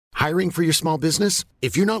Hiring for your small business?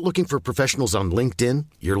 If you're not looking for professionals on LinkedIn,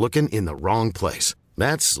 you're looking in the wrong place.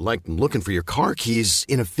 That's like looking for your car keys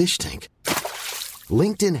in a fish tank.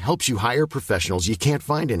 LinkedIn helps you hire professionals you can't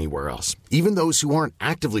find anywhere else, even those who aren't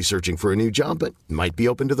actively searching for a new job but might be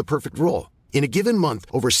open to the perfect role. In a given month,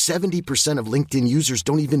 over 70% of LinkedIn users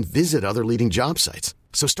don't even visit other leading job sites.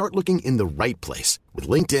 So start looking in the right place. With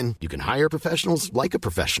LinkedIn, you can hire professionals like a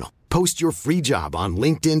professional. Post your free job on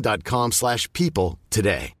linkedin.com/people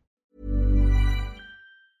today.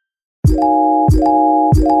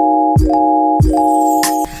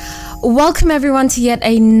 Welcome everyone to yet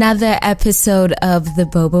another episode of the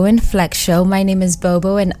Bobo and Flex Show. My name is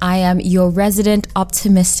Bobo and I am your resident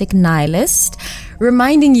optimistic nihilist,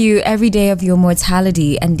 reminding you every day of your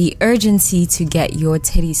mortality and the urgency to get your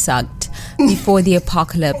titty sucked before the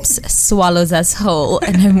apocalypse swallows us whole.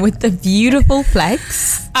 And I'm with the beautiful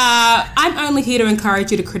Flex. I'm only here to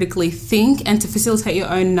encourage you to critically think and to facilitate your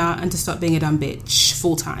own nut and to stop being a dumb bitch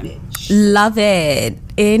full time. Love it.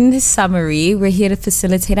 In summary, we're here to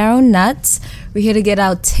facilitate our own nuts, we're here to get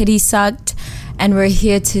our titty sucked, and we're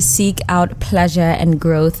here to seek out pleasure and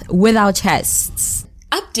growth with our chests.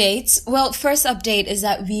 Updates. Well, first update is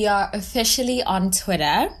that we are officially on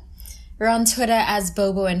Twitter. We're on Twitter as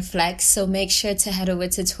Bobo and Flex, so make sure to head over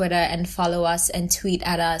to Twitter and follow us and tweet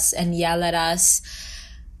at us and yell at us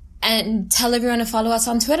and tell everyone to follow us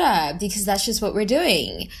on Twitter because that's just what we're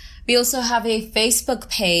doing. We also have a Facebook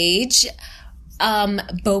page,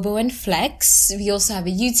 Bobo and Flex. We also have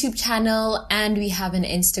a YouTube channel and we have an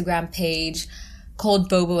Instagram page called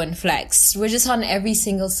Bobo and Flex. We're just on every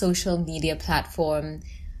single social media platform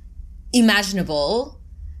imaginable.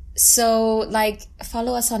 So,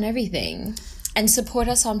 follow us on everything and support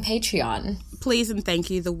us on Patreon. Please and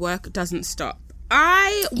thank you. The work doesn't stop.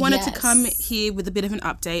 I wanted to come here with a bit of an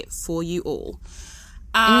update for you all.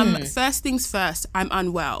 First things first, I'm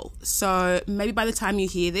unwell. So maybe by the time you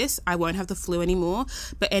hear this, I won't have the flu anymore,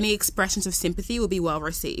 but any expressions of sympathy will be well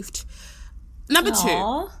received. Number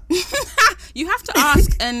two, you have to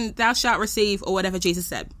ask and thou shalt receive, or whatever Jesus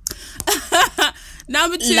said.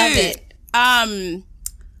 Number two, love it. I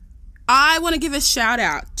want to give a shout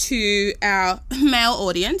out to our male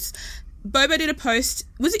audience. Bobo did a post.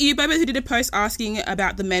 Was it you, Bobo, who did a post asking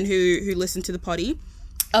about the men who listened to the potty?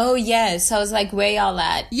 Oh, yes. I was like, where y'all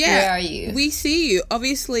at? Yeah. Where are you? We see you.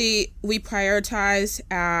 Obviously, we prioritize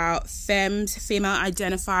our femmes, female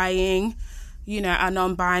identifying, our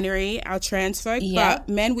non-binary, our trans folk. Yeah. But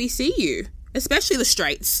men, we see you, especially the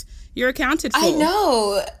straights. You're accounted for. I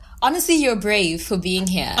know. Honestly, you're brave for being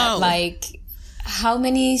here. Oh. How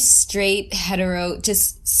many straight, hetero,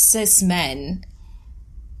 just cis men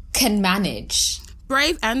can manage?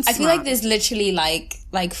 Brave and smart. I feel like there's literally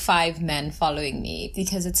like 5 men following me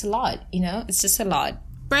because it's a lot, it's just a lot.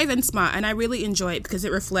 Brave and smart, and I really enjoy it because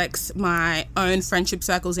it reflects my own friendship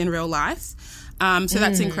circles in real life. So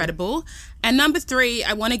that's incredible. And number 3,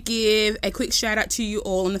 I want to give a quick shout out to you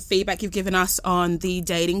all on the feedback you've given us on the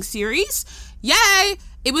dating series. Yay!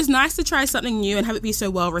 It was nice to try something new and have it be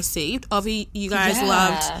so well received. Obvi, you guys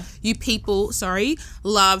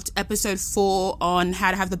loved episode 4 on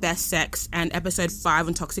how to have the best sex and episode 5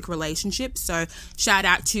 on toxic relationships. So shout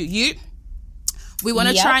out to you. We want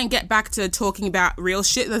to try and get back to talking about real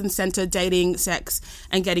shit that doesn't center dating, sex,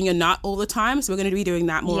 and getting your nut all the time. So we're going to be doing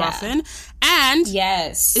that more often. And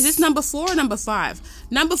is this number 4 or number 5?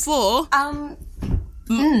 Number 4.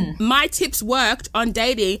 My tips worked on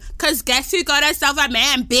dating because guess who got herself a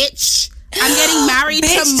man, bitch? I'm getting married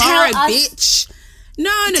tomorrow, bitch.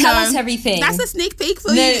 No. Tell us everything. That's a sneak peek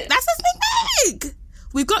for you. That's a sneak peek.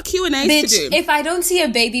 We've got Q&As to do. If I don't see a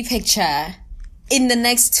baby picture in the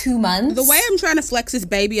next 2 months... The way I'm trying to flex this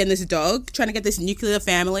baby and this dog, trying to get this nuclear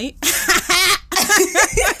family...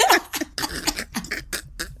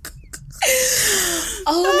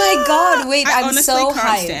 Oh my God, wait, I'm so hyped. I honestly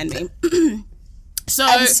can't stand me.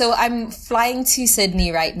 So I'm flying to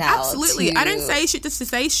Sydney right now. Absolutely. I don't say shit just to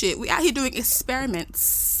say shit. We're out here doing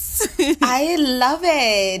experiments. I love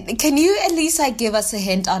it. Can you at least give us a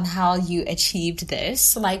hint on how you achieved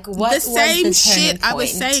this? What was the turning point? I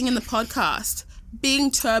was saying in the podcast. Being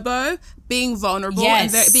turbo, being vulnerable, and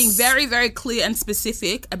being very, very clear and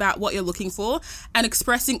specific about what you're looking for and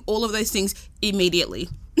expressing all of those things immediately.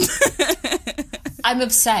 I'm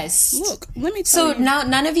obsessed. Look, let me tell you. So now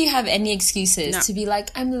none of you have any excuses to be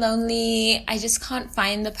like, I'm lonely. I just can't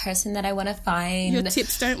find the person that I want to find. Your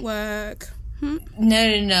tips don't work.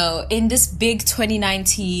 No. In this big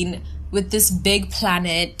 2019, with this big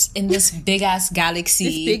planet, in this big-ass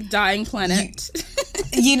galaxy. This big dying planet.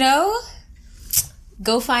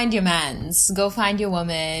 Go find your mans. Go find your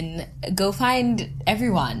woman. Go find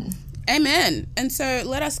everyone. Amen. And so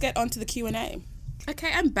let us get on to the Q&A.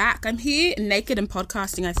 Okay, I'm back. I'm here naked and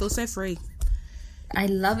podcasting. I feel so free. I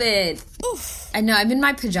love it. Oof. I know, I'm in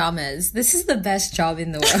my pajamas. This is the best job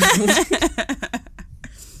in the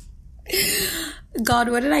world. God,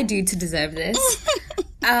 what did I do to deserve this?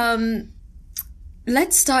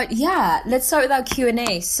 Let's start with our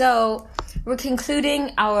Q&A. So we're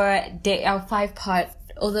concluding our 5-part,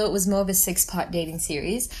 although it was more of a 6-part dating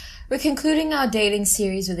series. We're concluding our dating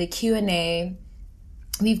series with a Q&A.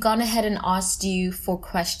 We've gone ahead and asked you for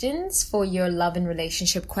questions, for your love and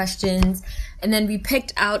relationship questions. And then we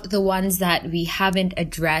picked out the ones that we haven't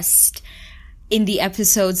addressed in the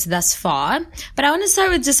episodes thus far. But I want to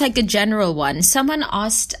start with just like a general one. Someone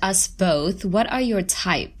asked us both, what are your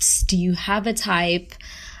types? Do you have a type?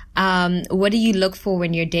 What do you look for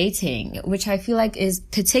when you're dating? Which I feel like is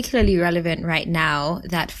particularly relevant right now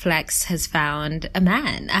that Flex has found a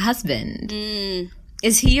man, a husband.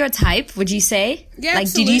 Is he your type, would you say? Yeah, like,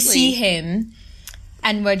 absolutely. Did you see him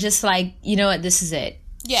and we're just like, you know what, this is it?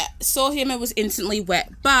 Yeah, saw him and was instantly wet.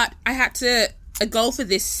 But I had to, a goal for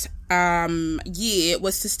this year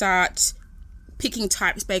was to start picking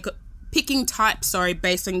types based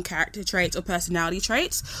on character traits or personality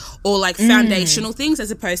traits, or like foundational things as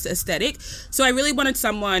opposed to aesthetic. So I really wanted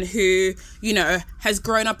someone who, you know, has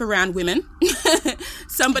grown up around women,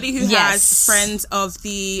 somebody who has friends of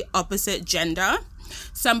the opposite gender,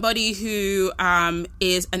 somebody who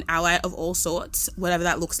is an ally of all sorts, whatever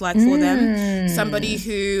that looks like for them, somebody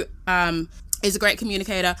who is a great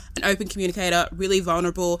communicator, an open communicator, really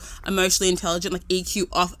vulnerable, emotionally intelligent, like EQ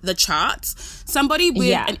off the charts. Somebody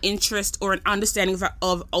with an interest or an understanding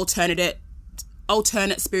of alternate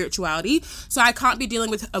spirituality. So I can't be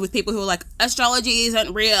dealing with people who are like, astrology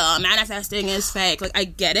isn't real, manifesting is fake. Like, I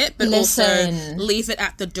get it, but also leave it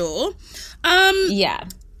at the door.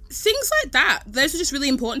 Things like that. Those are just really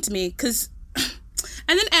important to me because...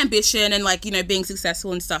 And then ambition and like, you know, being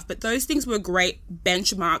successful and stuff. But those things were great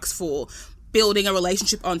benchmarks for building a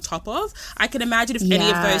relationship on top of. I can imagine if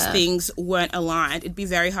any of those things weren't aligned, it'd be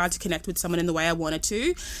very hard to connect with someone in the way I wanted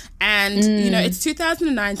to. And, you know, it's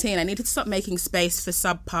 2019. I need to stop making space for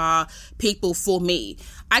subpar people for me.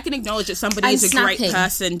 I can acknowledge that somebody is a great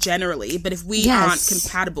person generally, but if we aren't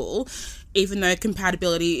compatible, even though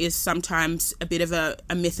compatibility is sometimes a bit of a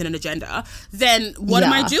myth and an agenda, then what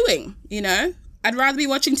am I doing? You know? I'd rather be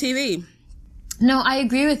watching TV. No, I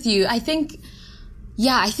agree with you. I think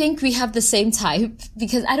we have the same type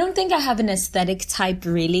because I don't think I have an aesthetic type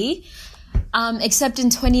really. Except in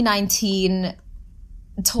 2019,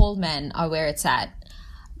 tall men are where it's at.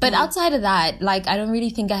 But outside of that, like, I don't really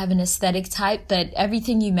think I have an aesthetic type, but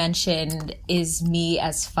everything you mentioned is me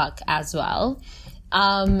as fuck as well.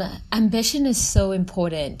 Ambition is so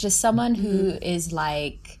important. Just someone who is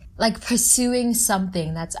like pursuing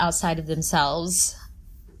something that's outside of themselves.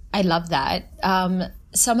 I love that.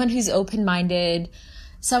 Someone who's open-minded,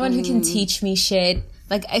 someone who can teach me shit.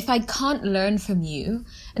 Like, if I can't learn from you,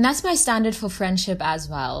 and that's my standard for friendship as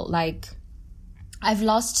well. Like, I've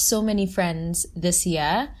lost so many friends this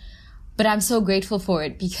year, but I'm so grateful for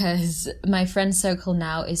it because my friend circle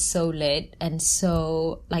now is so lit and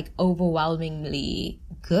so, like, overwhelmingly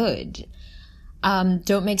good.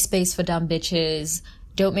 Don't make space for dumb bitches.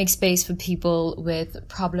 Don't make space for people with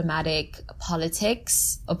problematic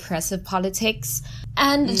politics, oppressive politics,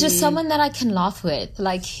 and just someone that I can laugh with.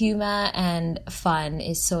 Like, humor and fun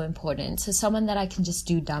is so important. So someone that I can just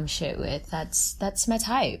do dumb shit with, that's my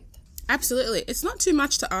type. Absolutely. It's not too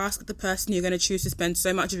much to ask that the person you're going to choose to spend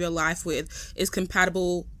so much of your life with is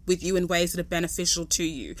compatible with you in ways that are beneficial to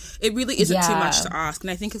you. It really isn't too much to ask.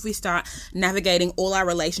 And I think if we start navigating all our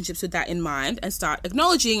relationships with that in mind and start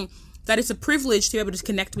acknowledging that it's a privilege to be able to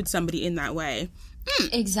connect with somebody in that way.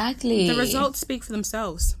 Exactly. The results speak for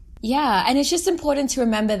themselves. Yeah, and it's just important to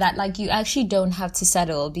remember that, like, you actually don't have to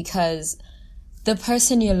settle because the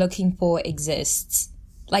person you're looking for exists.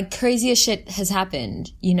 Like, crazier shit has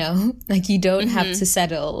happened, you know? Like, you don't have to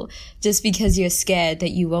settle just because you're scared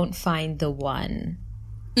that you won't find the one.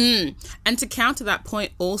 And to counter that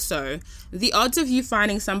point also, the odds of you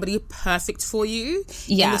finding somebody perfect for you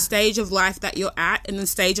in the stage of life that you're at, in the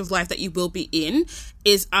stage of life that you will be in,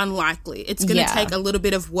 is unlikely. It's going to take a little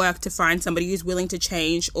bit of work to find somebody who's willing to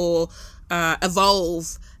change or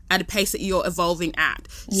evolve at a pace that you're evolving at.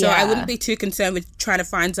 So I wouldn't be too concerned with trying to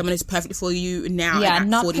find someone who's perfect for you now and at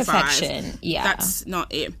not 45. Perfection. That's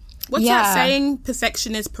not it. What's that saying?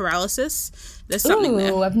 Perfection is paralysis. There's something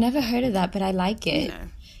there. I've never heard of that, but I like it. You know.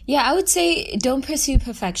 Yeah, I would say don't pursue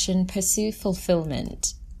perfection, pursue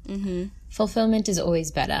fulfillment. Fulfillment is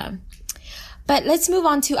always better. But let's move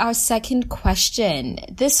on to our second question.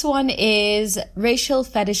 This one is racial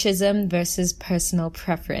fetishism versus personal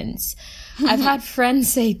preference. I've had friends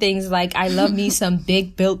say things like, I love me some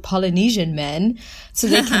big built Polynesian men so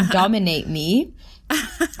they can dominate me.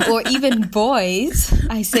 Or even boys,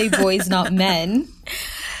 I say boys, not men,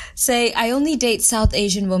 say, I only date South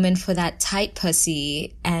Asian women for that tight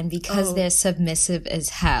pussy and because they're submissive as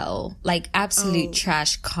hell. Like absolute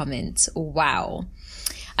trash comments. Wow.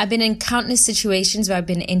 I've been in countless situations where I've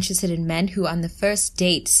been interested in men who on the first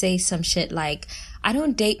date say some shit like, I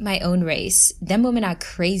don't date my own race. Them women are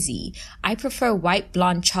crazy. I prefer white,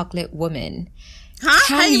 blonde, chocolate women.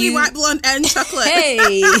 Huh? Hey, you white, blonde, and chocolate.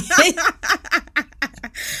 Hey.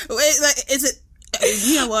 Wait, like, is it,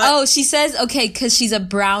 you know what? Oh, she says, okay, because she's a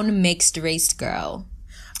brown mixed race girl.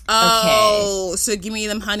 Oh, okay. So give me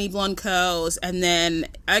them honey blonde curls and then,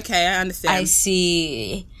 okay, I understand. I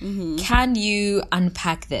see. Can you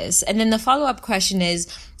unpack this? And then the follow-up question is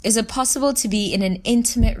it possible to be in an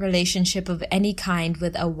intimate relationship of any kind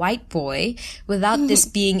with a white boy without this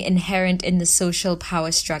being inherent in the social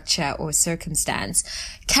power structure or circumstance?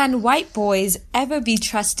 Can white boys ever be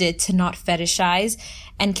trusted to not fetishize?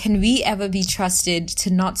 And can we ever be trusted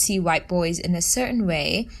to not see white boys in a certain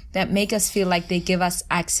way that make us feel like they give us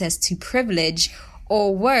access to privilege,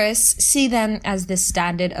 or worse, see them as the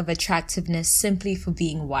standard of attractiveness simply for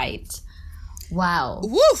being white? Wow.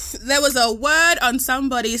 Woof. There was a word on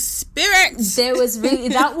somebody's spirit. There was really,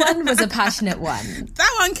 that one was a passionate one.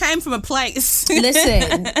 That one came from a place.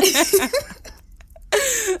 Listen.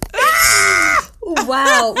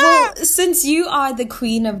 Wow. Well, since you are the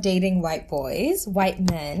queen of dating white boys, white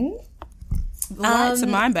men. Whites are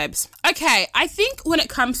mine, babes. Okay, I think when it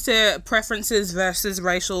comes to preferences versus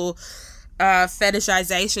racial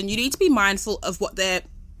fetishization, you need to be mindful of what their,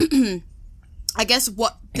 I guess,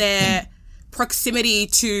 what their proximity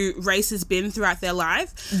to race has been throughout their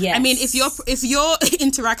life. Yes. I mean, if your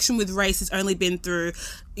interaction with race has only been through,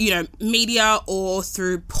 media or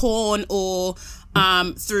through porn or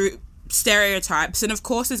through stereotypes, and of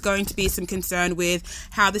course there's going to be some concern with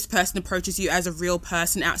how this person approaches you as a real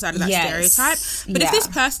person outside of that stereotype. But if this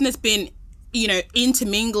person has been,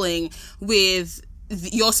 intermingling with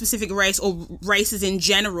your specific race or races in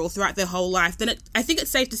general throughout their whole life, then I think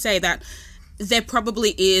it's safe to say that there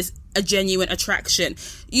probably is a genuine attraction.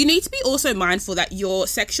 You need to be also mindful that your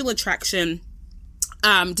sexual attraction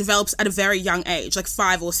develops at a very young age, like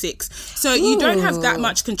 5 or 6. So you don't have that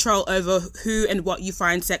much control over who and what you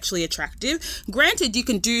find sexually attractive. Granted, you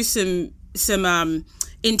can do some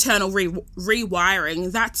internal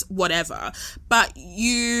rewiring, that's whatever. But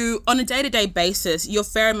you, on a day-to-day basis, your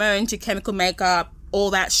pheromones, your chemical makeup,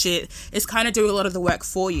 all that shit is kind of doing a lot of the work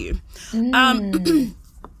for you.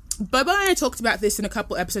 Boba and I talked about this in a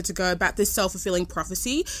couple episodes ago about this self-fulfilling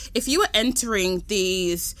prophecy. If you are entering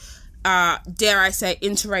these, dare I say,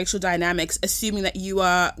 interracial dynamics, assuming that you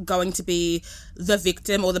are going to be the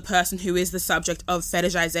victim or the person who is the subject of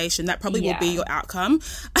fetishization, that probably will be your outcome.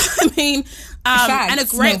 I mean, and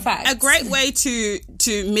a great way to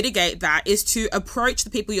mitigate that is to approach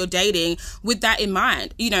the people you're dating with that in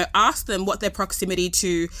mind. Ask them what their proximity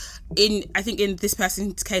to, I think in this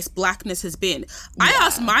person's case, blackness has been. I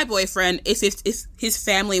asked my boyfriend if his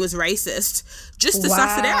family was racist, just to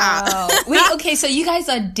suss it out. Wait, okay, so you guys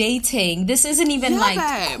are dating. This isn't even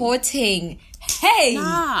babe. Courting. Hey!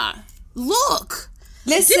 Nah. Look.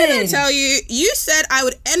 Listen. Didn't I tell you? You said I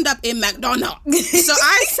would end up in McDonald's. So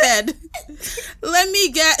I said, let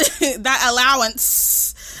me get that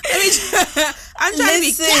allowance. I'm trying to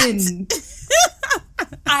be cat.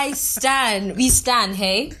 I stand. We stand,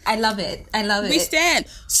 hey? I love it. We stand.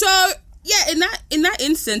 So, yeah, in that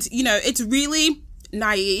instance, it's really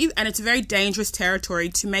naive and it's a very dangerous territory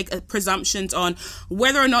to make presumptions on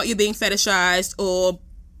whether or not you're being fetishized or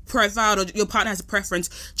profiled or your partner has a preference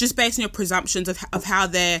just based on your presumptions of how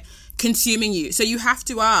they're consuming you. So you have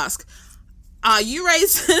to ask, are you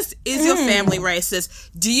racist? Is your family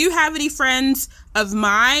racist? Do you have any friends of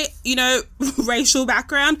my, racial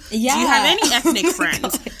background? Yeah. Do you have any ethnic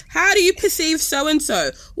friends? How do you perceive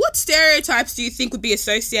so-and-so? What stereotypes do you think would be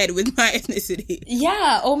associated with my ethnicity?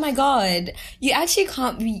 Yeah, oh my God. You actually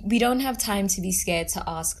can't, we don't have time to be scared to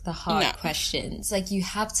ask the hard questions. Like, you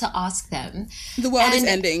have to ask them. The world is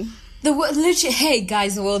ending. Literally, hey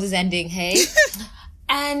guys, the world is ending, hey?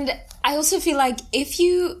 And I also feel like if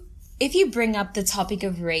you bring up the topic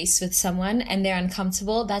of race with someone and they're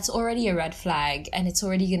uncomfortable, that's already a red flag and it's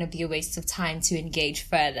already going to be a waste of time to engage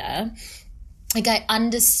further. Like, I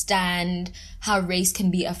understand how race can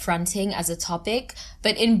be affronting as a topic,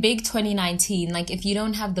 but in big 2019, like, if you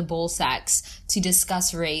don't have the ball sacks to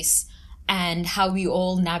discuss race and how we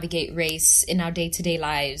all navigate race in our day-to-day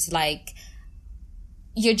lives. Like,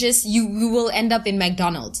 you will end up in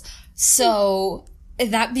McDonald's. So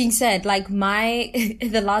that being said, like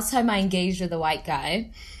the last time I engaged with a white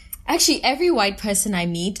guy, actually every white person I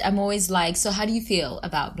meet, I'm always like, so how do you feel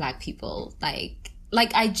about black people?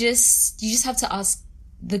 You just have to ask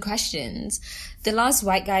the questions. The last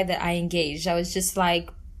white guy that I engaged, I was just like,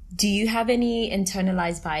 do you have any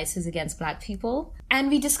internalized biases against black people? And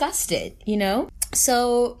we discussed it, you know?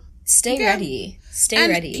 So stay ready. Stay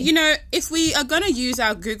ready. You know, if we are going to use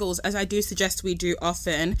our Googles, as I do suggest we do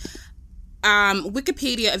often,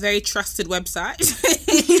 Wikipedia, a very trusted website,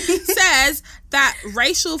 says that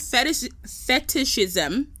racial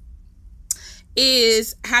fetishism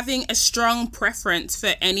is having a strong preference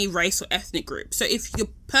for any race or ethnic group. So if your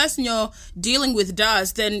person you're dealing with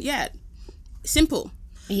does, then yeah, simple.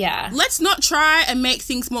 Yeah. Let's not try and make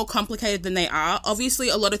things more complicated than they are. Obviously,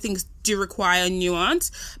 a lot of things do require nuance,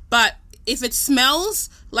 but if it smells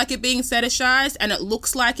like it being fetishized and it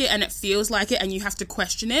looks like it and it feels like it and you have to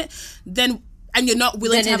question it, then, and you're not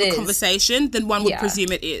willing to have a conversation, then one would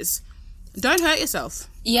presume it is. Don't hurt yourself.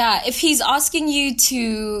 Yeah, if he's asking you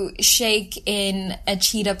to shake in a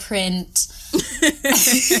cheetah print, and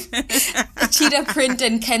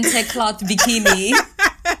kente cloth bikini,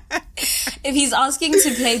 if he's asking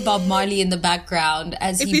to play Bob Marley in the background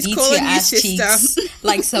as he beats your ass cheeks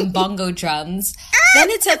like some bongo drums,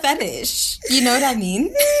 then it's a fetish. You know what I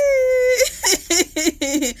mean?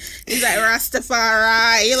 He's like,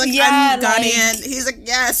 Rastafari. You're like, I'm Ghanaian. Like, he's like,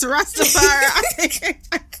 yes, Rastafari.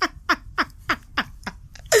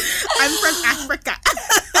 I'm from Africa.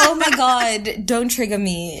 Oh my God, don't trigger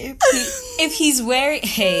me. If he's wearing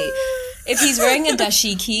a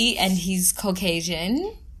dashiki and he's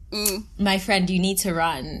Caucasian, my friend, you need to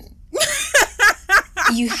run.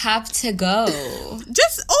 You have to go. Or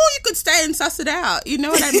you could stay and suss it out. You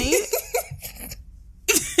know what I mean?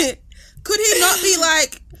 Could he not be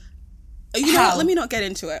like, you know what, let me not get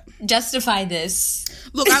into it. Justify this.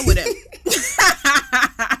 Look, I wouldn't.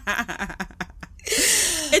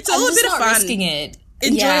 It's all a bit of fun. Risking it.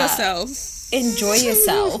 Enjoy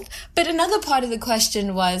yourself. But another part of the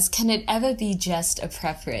question was, can it ever be just a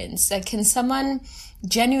preference? Like, can someone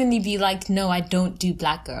genuinely be like, no, I don't do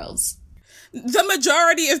black girls? The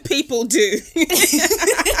majority of people do.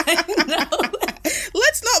 No.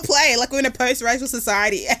 Let's not play like we're in a post-racial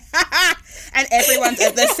society and everyone's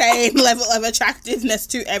at the same level of attractiveness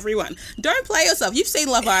to everyone. Don't play yourself. You've seen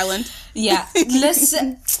Love Island. Yeah.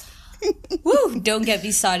 Listen. Woo, don't get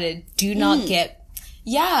me started. Do not get...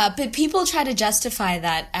 Yeah, but people try to justify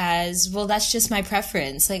that as, well, that's just my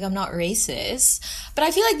preference. Like, I'm not racist. But I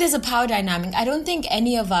feel like there's a power dynamic. I don't think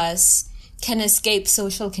any of us can escape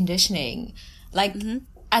social conditioning. Like,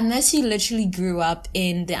 unless you literally grew up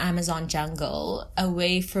in the Amazon jungle,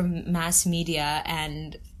 away from mass media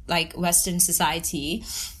and, like, Western society,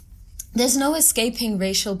 there's no escaping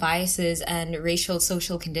racial biases and racial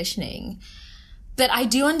social conditioning. But I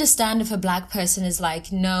do understand if a black person is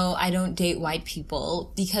like, no, I don't date white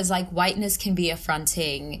people, because like whiteness can be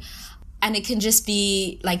affronting and it can just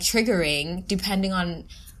be like triggering depending on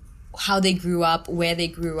how they grew up, where they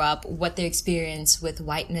grew up, what their experience with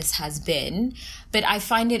whiteness has been. But I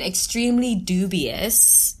find it extremely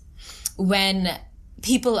dubious when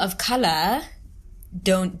people of color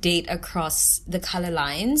don't date across the color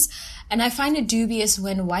lines. And I find it dubious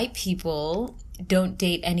when white people don't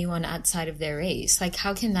date anyone outside of their race. Like,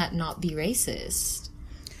 how can that not be racist?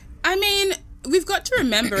 I mean, we've got to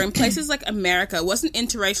remember in places like America, wasn't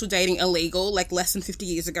interracial dating illegal like less than 50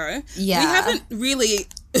 years ago? Yeah. We haven't really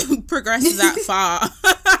progressed that far.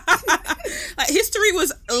 Like, history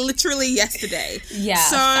was literally yesterday. Yeah,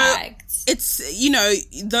 so facts. It's, you know,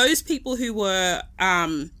 those people who were...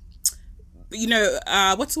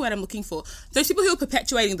 what's the word I'm looking for? Those people who are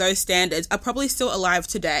perpetuating those standards are probably still alive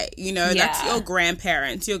today. You know, that's your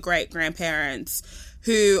grandparents, your great-grandparents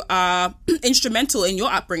who are instrumental in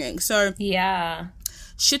your upbringing. So, yeah,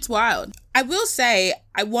 shit's wild. I will say,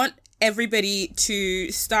 I want everybody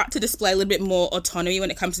to start to display a little bit more autonomy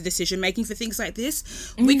when it comes to decision making for things like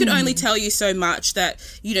this. We could only tell you so much that,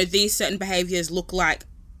 you know, these certain behaviors look like,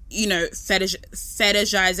 you know,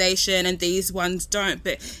 fetishization and these ones don't.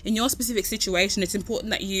 But in your specific situation, it's important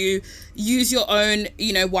that you use your own,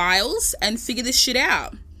 you know, wiles and figure this shit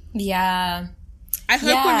out. Yeah. I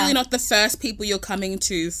hope we're really not the first people you're coming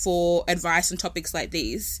to for advice on topics like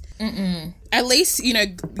these. At least, you know,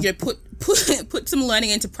 put some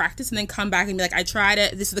learning into practice and then come back and be like, I tried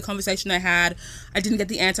it. This is the conversation I had. I didn't get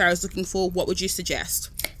the answer I was looking for. What would you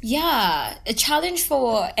suggest? Yeah. A challenge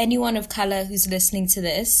for anyone of color who's listening to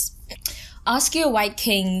this. Ask your white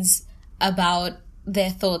kings about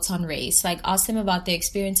their thoughts on race. Like, ask them about their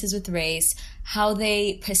experiences with race, how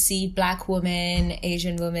they perceive Black women,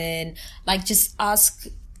 Asian women. Like, just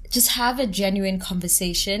have a genuine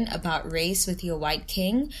conversation about race with your white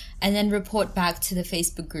king, and then report back to the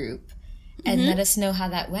Facebook group and let us know how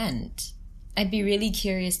that went. I'd be really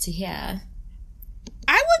curious to hear.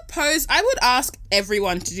 I would ask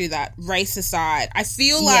everyone to do that, race aside. I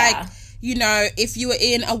feel like, you know, if you were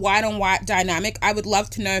in a white on white dynamic, I would love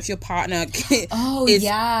to know if your partner is on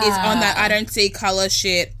that I don't see color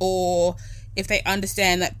shit, or if they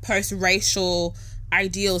understand that post-racial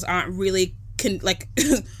ideals aren't really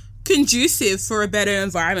conducive for a better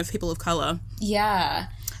environment for people of color. Yeah.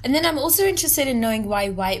 And then I'm also interested in knowing why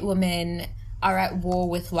white women are at war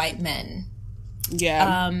with white men.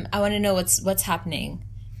 Yeah. I want to know what's happening.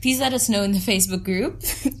 Please let us know in the Facebook group.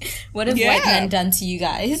 What have white men done to you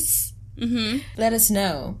guys? Let us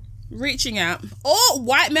know. Reaching out. Or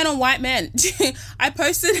white men on white men. I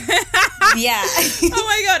posted. Yeah. Oh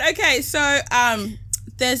my God. Okay. So,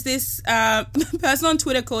 there's this person on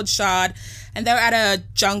Twitter called Shard, and they were at a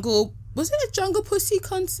Jungle Pussy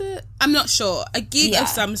concert? I'm not sure. A gig of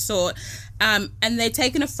some sort. And they'd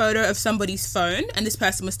taken a photo of somebody's phone, and this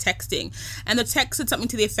person was texting. And the text said something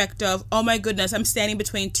to the effect of, "Oh my goodness, I'm standing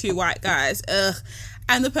between two white guys. Ugh."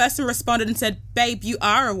 And the person responded and said, "Babe, you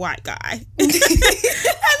are a white guy." And the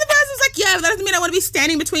person was like, "Yeah, but that doesn't mean I want to be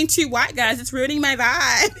standing between two white guys. It's ruining my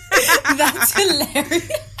vibe." That's hilarious.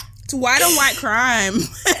 It's white on white crime.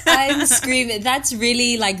 I'm screaming. That's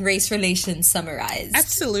really like race relations summarized.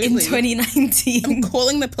 Absolutely. In 2019. I'm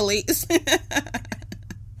calling the police.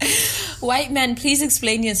 White men, please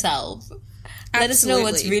explain yourself. Absolutely. Let us know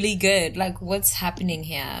what's really good. Like, what's happening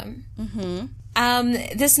here?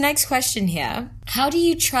 This next question here. How do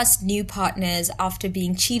you trust new partners after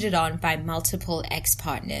being cheated on by multiple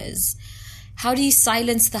ex-partners? How do you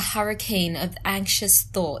silence the hurricane of anxious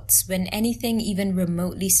thoughts when anything even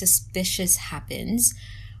remotely suspicious happens,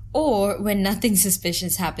 or when nothing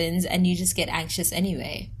suspicious happens and you just get anxious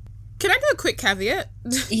anyway? Can I do a quick caveat?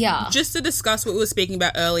 Yeah. Just to discuss what we were speaking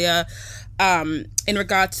about earlier in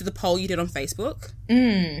regards to the poll you did on Facebook.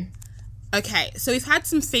 Okay, so we've had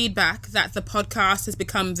some feedback that the podcast has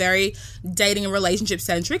become very dating and relationship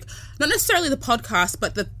centric. Not necessarily the podcast,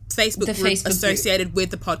 but the Facebook group associated with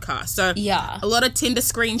the podcast. So a lot of Tinder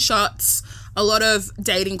screenshots, a lot of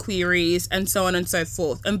dating queries, and so on and so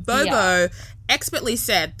forth. And Bobo expertly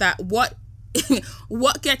said that what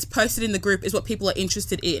gets posted in the group is what people are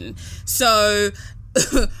interested in. So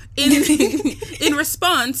in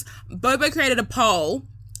response, Bobo created a poll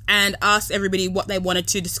and asked everybody what they wanted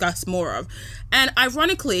to discuss more of. And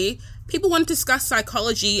ironically, people want to discuss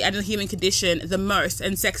psychology and the human condition the most,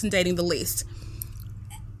 and sex and dating the least.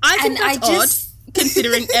 I think that's odd,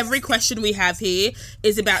 considering every question we have here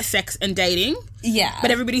is about sex and dating. Yeah.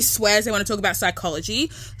 But everybody swears they want to talk about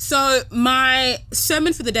psychology. So my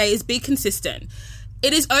sermon for the day is be consistent.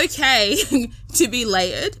 It is okay to be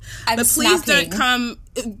layered, but please don't come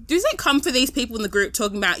for these people in the group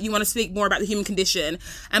talking about you want to speak more about the human condition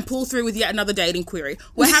and pull through with yet another dating query.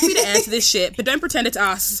 We're happy to answer this shit, but don't pretend it's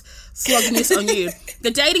us flogging this on you. The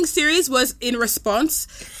dating series was in response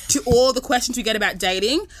to all the questions we get about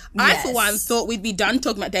dating. I, for one, thought we'd be done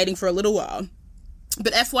talking about dating for a little while.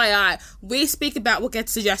 But FYI, we speak about what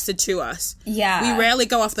gets suggested to us. Yeah. We rarely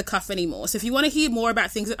go off the cuff anymore. So if you want to hear more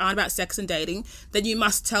about things that aren't about sex and dating, then you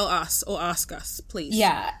must tell us or ask us, please.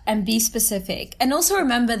 Yeah, and be specific. And also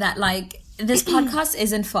remember that, like, this podcast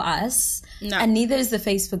isn't for us. No. And neither is the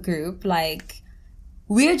Facebook group. Like,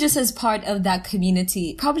 we're just as part of that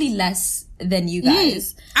community, probably less than you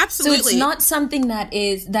guys. Absolutely. So it's not something that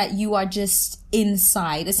you are just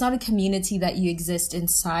inside. It's not a community that you exist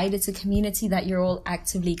inside. It's a community that you're all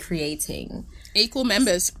actively creating. Equal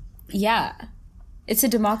members. Yeah. It's a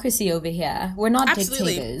democracy over here. We're not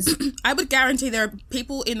dictators. I would guarantee there are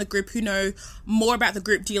people in the group who know more about the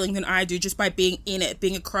group dealing than I do just by being in it,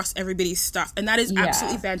 being across everybody's stuff. And that is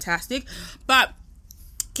absolutely fantastic. But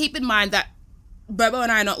keep in mind that Bobo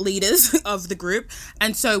and I are not leaders of the group,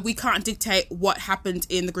 and so we can't dictate what happens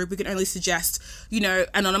in the group. We can only suggest,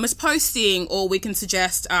 anonymous posting, or we can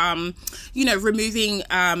suggest, removing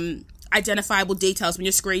identifiable details when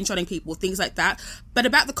you're screenshotting people, things like that. But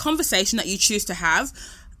about the conversation that you choose to have,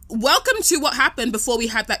 welcome to what happened before we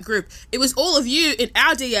had that group. It was all of you in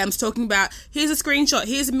our DMs talking about, here's a screenshot,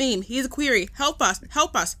 here's a meme, here's a query, help us,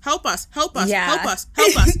 help us, help us, help us, help us,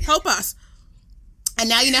 help us, help us. And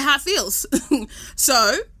now you know how it feels.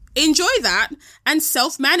 So enjoy that and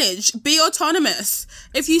self-manage. Be autonomous.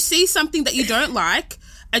 If you see something that you don't like,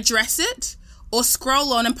 address it or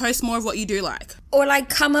scroll on and post more of what you do like. Or like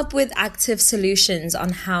come up with active solutions on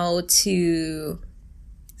how to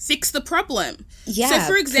fix the problem. Yeah, so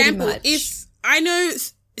for example, if I know...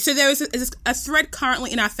 So there is a thread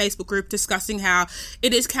currently in our Facebook group discussing how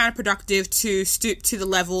it is counterproductive to stoop to the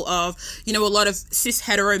level of, you know, a lot of cis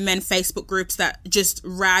hetero men Facebook groups that just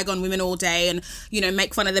rag on women all day and, you know,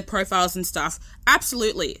 make fun of their profiles and stuff.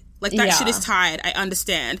 Absolutely. Like, that shit is tired. I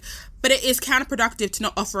understand. But it is counterproductive to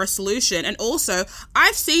not offer a solution. And also,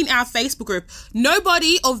 I've seen our Facebook group,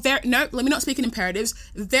 let me not speak in imperatives.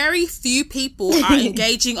 Very few people are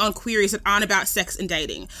engaging on queries that aren't about sex and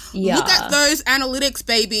dating. Yeah. Look at those analytics,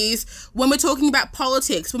 babies. When we're talking about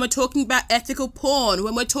politics, when we're talking about ethical porn,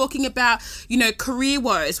 when we're talking about, you know, career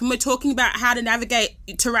woes, when we're talking about how to navigate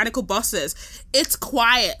tyrannical bosses, it's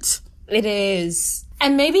quiet. It is.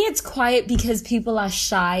 And maybe it's quiet because people are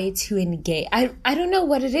shy to engage. I don't know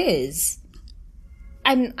what it is.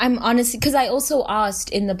 I'm honestly, because I also asked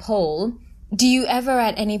in the poll, do you ever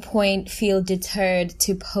at any point feel deterred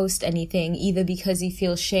to post anything, either because you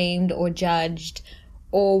feel shamed or judged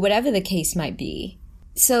or whatever the case might be?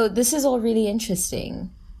 So this is all really interesting.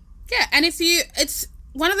 Yeah, and it's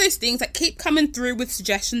one of those things that keep coming through with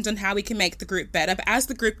suggestions on how we can make the group better. But as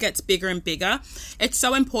the group gets bigger and bigger, it's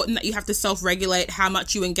so important that you have to self-regulate how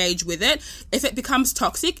much you engage with it. If it becomes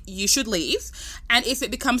toxic, you should leave. And if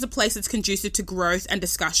it becomes a place that's conducive to growth and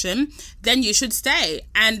discussion, then you should stay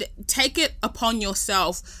and take it upon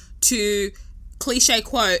yourself to, cliche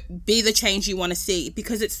quote, be the change you want to see.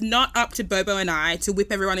 Because it's not up to Bobo and I to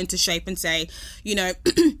whip everyone into shape and say, you know,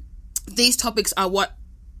 these topics are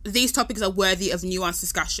worthy of nuanced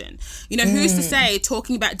discussion. You know, who's to say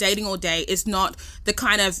talking about dating all day is not the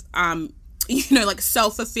kind of, you know, like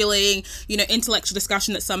self-fulfilling, you know, intellectual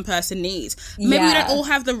discussion that some person needs. Maybe we don't all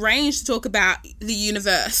have the range to talk about the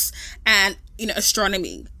universe and, you know,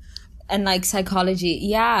 astronomy. And like psychology.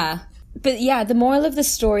 Yeah. But yeah, the moral of the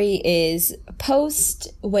story is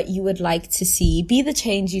post what you would like to see. Be the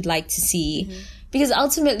change you'd like to see. Mm-hmm. Because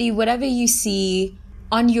ultimately, whatever you see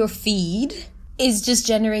on your feed is just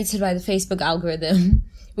generated by the Facebook algorithm,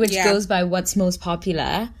 which goes by what's most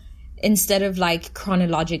popular instead of like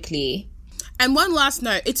chronologically. And one last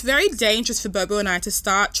note, it's very dangerous for Bobo and I to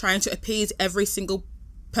start trying to appease every single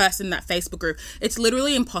person in that Facebook group. It's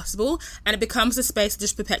literally impossible, and it becomes a space that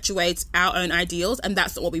just perpetuates our own ideals, and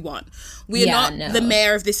that's not what we want. We are not the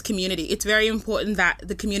mayor of this community. It's very important that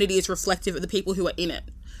the community is reflective of the people who are in it.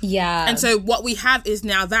 Yeah. And so what we have is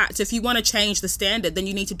now that. So if you want to change the standard, then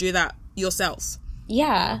you need to do that yourself.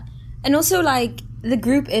 Yeah. And also, like, the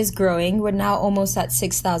group is growing. We're now almost at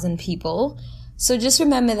 6,000 people. So just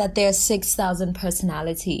remember that there are 6,000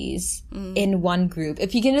 personalities in one group.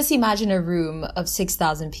 If you can just imagine a room of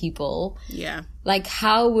 6,000 people, like,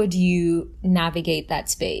 how would you navigate that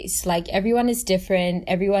space? Like, everyone is different.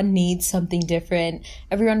 Everyone needs something different.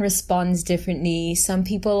 Everyone responds differently. Some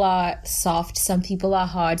people are soft. Some people are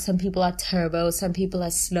hard. Some people are turbo. Some people are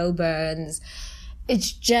slow burns.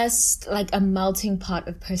 It's just like a melting pot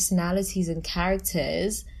of personalities and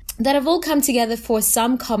characters that have all come together for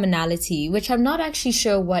some commonality, which I'm not actually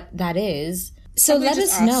sure what that is. So let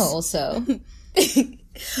us know also.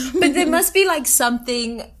 But there must be like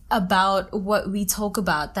something about what we talk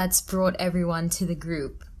about that's brought everyone to the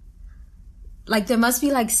group. Like there must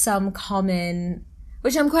be like some common,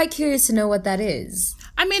 which I'm quite curious to know what that is.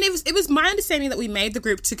 I mean, it was my understanding that we made the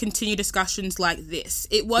group to continue discussions like this.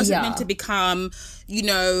 It wasn't meant to become, you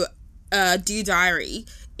know, a Dear Diary.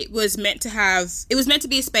 It was meant to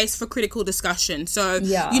be a space for critical discussion. So,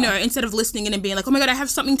 you know, instead of listening in and being like, oh my God, I have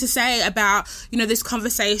something to say about, you know, this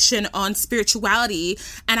conversation on spirituality,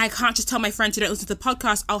 and I can't just tell my friends who don't listen to the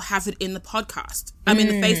podcast, I'll have it in the podcast. I'm in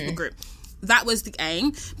the Facebook group. That was the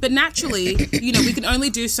aim. But naturally, you know, we can only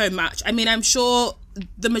do so much. I mean, I'm sure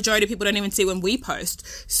the majority of people don't even see when we post.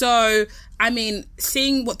 So, I mean,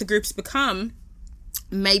 seeing what the group's become,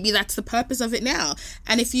 maybe that's the purpose of it now.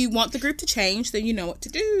 And if you want the group to change, then you know what to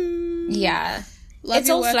do. Yeah. Love it's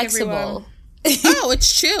all work, flexible. Oh,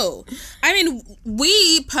 it's chill. I mean,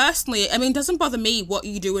 we personally, it doesn't bother me what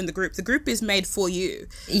you do in the group. The group is made for you.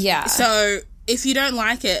 Yeah. So if you don't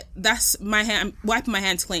like it, that's my hand. I'm wiping my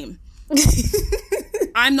hands clean.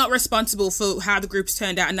 I'm not responsible for how the group's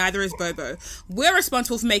turned out, and neither is Bobo. We're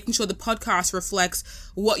responsible for making sure the podcast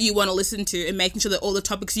reflects what you want to listen to and making sure that all the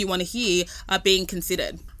topics you want to hear are being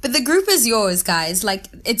considered. But the group is yours, guys. Like,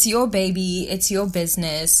 it's your baby. It's your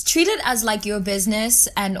business. Treat it as like your business,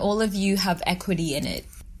 and all of you have equity in it.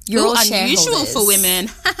 You're all unusual shareholders. for women.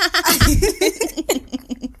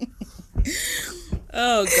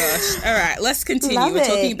 Oh gosh. All right, let's continue. We're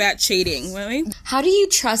talking about cheating, weren't we? How do you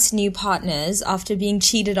trust new partners after being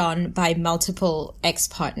cheated on by multiple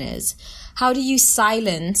ex-partners? How do you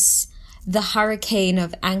silence the hurricane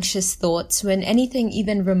of anxious thoughts when anything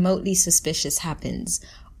even remotely suspicious happens?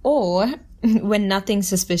 Or when nothing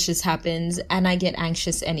suspicious happens and I get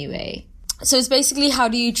anxious anyway? So it's basically, how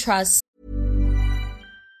do you trust?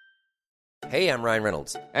 Hey, I'm Ryan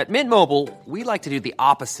Reynolds. At Mint Mobile, we like to do the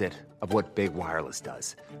opposite of what Big Wireless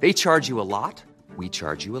does. They charge you a lot, we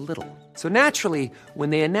charge you a little. So naturally, when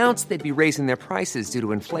they announced they'd be raising their prices due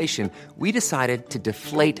to inflation, we decided to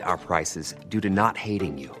deflate our prices due to not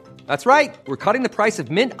hating you. That's right. We're cutting the price of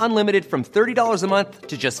Mint Unlimited from $30 a month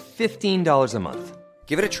to just $15 a month.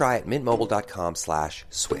 Give it a try at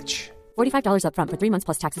mintmobile.com/switch. $45 up front for 3 months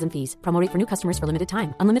plus taxes and fees. Promo rate for new customers for limited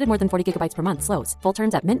time. Unlimited more than 40 gigabytes per month. Slows full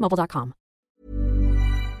terms at mintmobile.com.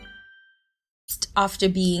 After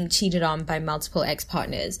being cheated on by multiple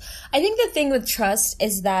ex-partners, I think the thing with trust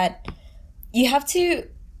is that you have to...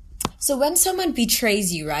 So when someone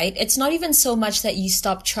betrays you, right, it's not even so much that you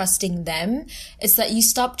stop trusting them, it's that you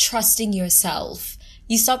stop trusting yourself.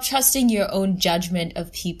 You stop trusting your own judgment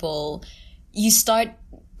of people. You start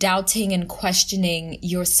doubting and questioning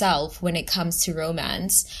yourself when it comes to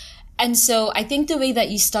romance. And so I think the way that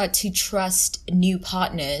you start to trust new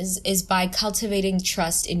partners is by cultivating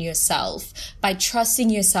trust in yourself, by trusting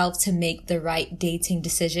yourself to make the right dating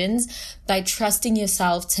decisions, by trusting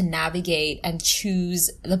yourself to navigate and choose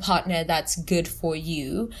the partner that's good for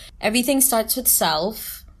you. Everything starts with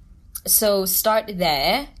self. So start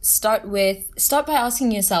there. Start by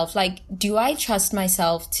asking yourself, like, do I trust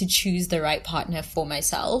myself to choose the right partner for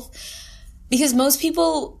myself? Because most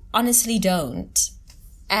people honestly don't.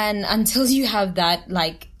 And until you have that,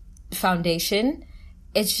 like, foundation,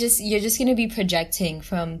 you're just going to be projecting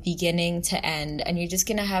from beginning to end, and you're just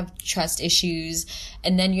going to have trust issues.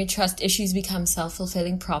 And then your trust issues become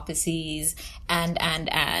self-fulfilling prophecies and.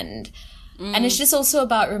 And it's just also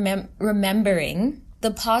about remembering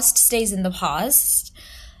the past stays in the past,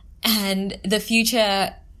 and the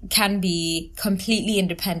future can be completely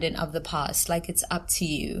independent of the past. Like, it's up to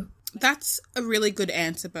you. That's a really good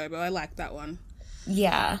answer, Bobo. I like that one.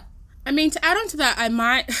 Yeah. I mean, to add on to that, I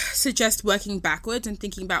might suggest working backwards and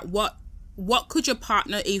thinking about what could your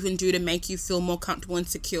partner even do to make you feel more comfortable and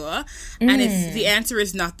secure? And if the answer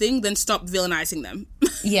is nothing, then stop villainizing them.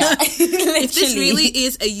 Yeah. If this really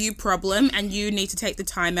is a you problem and you need to take the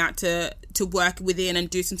time out to work within and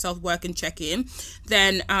do some self-work and check in,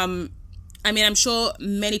 then, I mean, I'm sure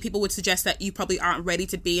many people would suggest that you probably aren't ready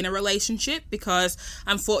to be in a relationship because,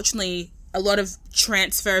 unfortunately, a lot of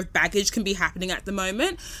transfer of baggage can be happening at the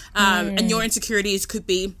moment. And your insecurities could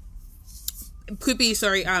be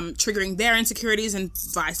triggering their insecurities and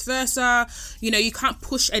vice versa. You know, you can't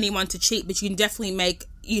push anyone to cheat, but you can definitely make,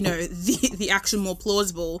 you know, the action more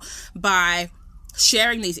plausible by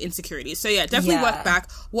sharing these insecurities. So yeah, definitely work back.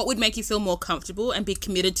 What would make you feel more comfortable and be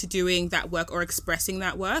committed to doing that work or expressing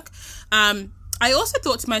that work? I also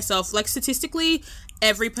thought to myself, like, statistically,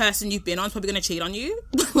 every person you've been on is probably going to cheat on you,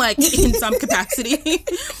 like, in some capacity.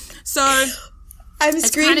 So I'm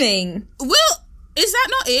screaming. Well, is that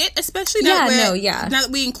not it? Especially now that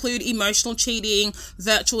we include emotional cheating,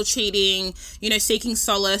 virtual cheating, you know, seeking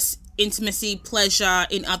solace, intimacy, pleasure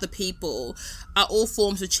in other people are all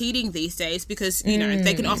forms of cheating these days because, you know,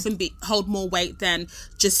 they can often hold more weight than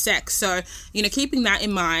just sex. So, you know, keeping that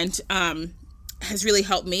in mind, has really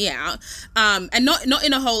helped me out. And not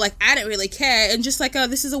in a whole, like, I don't really care, and just like, oh,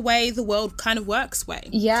 this is a way the world kind of works way.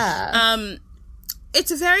 Yeah. It's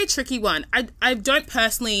a very tricky one. I don't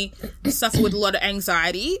personally suffer with a lot of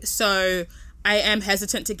anxiety, so I am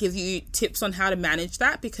hesitant to give you tips on how to manage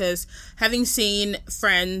that because having seen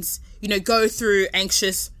friends, you know, go through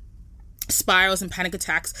anxious spirals and panic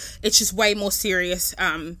attacks, it's just way more serious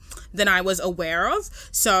than I was aware of.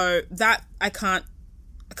 So that I can't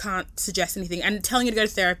suggest anything. And telling you to go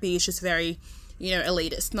to therapy is just very, you know,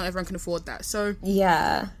 elitist. Not everyone can afford that. So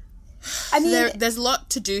yeah, I mean, there's a lot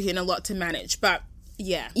to do here and a lot to manage. But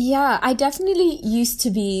yeah, I definitely used to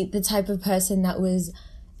be the type of person that was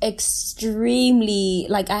extremely,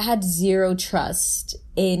 like, I had zero trust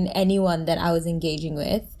in anyone that I was engaging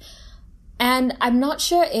with, and I'm not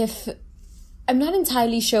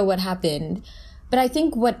entirely sure what happened, but I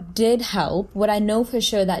think what I know for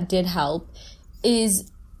sure that did help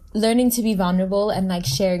is learning to be vulnerable and, like,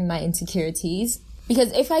 sharing my insecurities.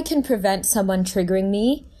 Because if I can prevent someone triggering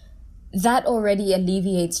me, that already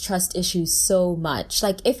alleviates trust issues so much.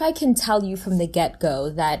 Like, if I can tell you from the get-go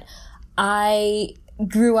that I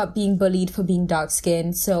grew up being bullied for being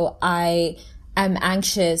dark-skinned, so I I'm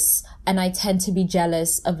anxious and I tend to be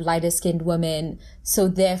jealous of lighter skinned women. So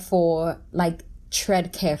therefore, like,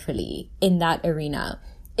 tread carefully in that arena.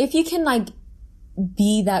 If you can, like,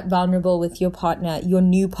 be that vulnerable with your partner, your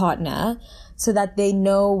new partner, so that they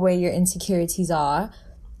know where your insecurities are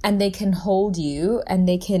and they can hold you and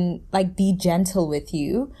they can, like, be gentle with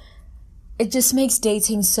you, it just makes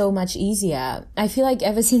dating so much easier. I feel like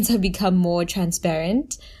ever since I've become more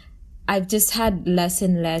transparent, I've just had less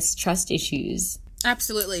and less trust issues.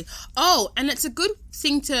 Absolutely. Oh, and it's a good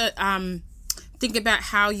thing to think about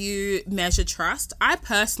how you measure trust. I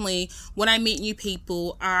personally, when I meet new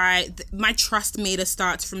people, my trust meter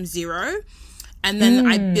starts from 0. And then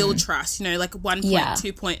I build trust, you know, like 1 point,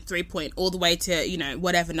 2 point, 3 point, all the way to, you know,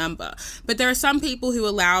 whatever number. But there are some people who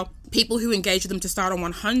allow people who engage with them to start on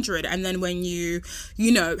 100. And then when you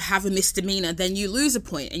know, have a misdemeanor, then you lose a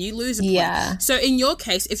point and you lose a point. Yeah. So in your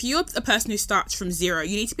case, if you're a person who starts from 0,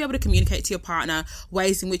 you need to be able to communicate to your partner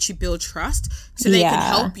ways in which you build trust so they can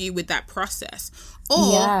help you with that process.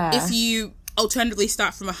 Or if you alternatively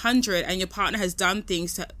start from 100 and your partner has done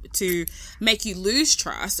things to make you lose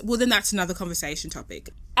trust, well, then that's another conversation topic.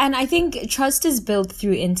 And I think trust is built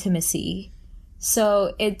through intimacy.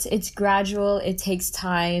 So it's gradual, it takes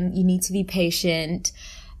time, you need to be patient.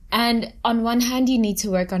 And on one hand, you need to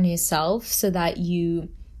work on yourself so that you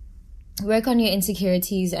work on your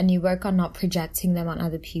insecurities and you work on not projecting them on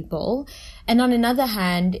other people. And on another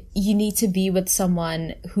hand, you need to be with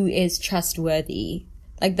someone who is trustworthy.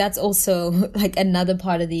 Like, that's also, like, another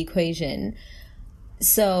part of the equation.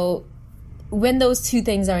 So when those two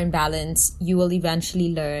things are in balance, you will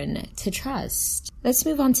eventually learn to trust. Let's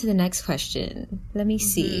move on to the next question. Let me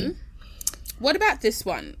see. What about this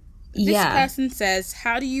one? This person says,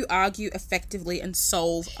 how do you argue effectively and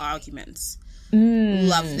solve arguments?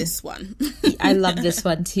 Love this one. I love this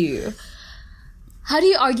one too. How do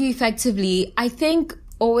you argue effectively? I think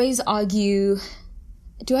always argue.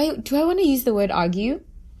 Do I want to use the word argue?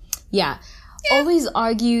 Yeah. Always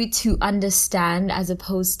argue to understand as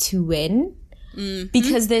opposed to win.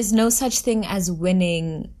 Because there's no such thing as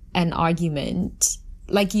winning an argument.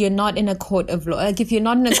 Like, you're not in a court of law. Like, if you're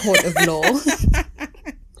not in a court of law,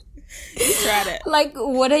 you tried it. Like,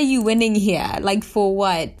 what are you winning here? Like, for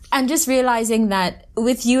what? And just realizing that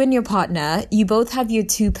with you and your partner, you both have your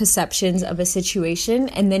two perceptions of a situation,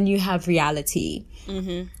 and then you have reality.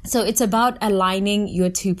 So it's about aligning your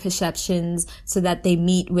two perceptions so that they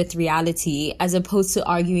meet with reality, as opposed to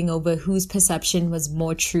arguing over whose perception was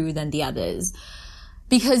more true than the others.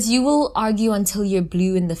 Because you will argue until you're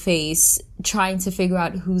blue in the face, trying to figure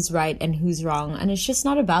out who's right and who's wrong. And it's just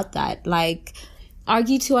not about that. Like,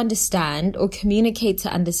 argue to understand or communicate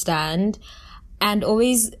to understand, and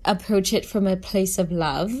always approach it from a place of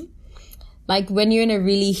love. Like, when you're in a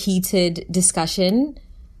really heated discussion,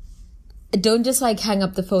 don't just, like, hang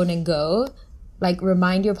up the phone and go. Like,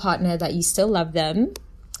 remind your partner that you still love them,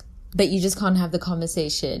 but you just can't have the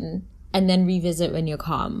conversation, and then revisit when you're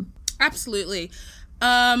calm. Absolutely.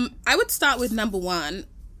 I would start with number 1.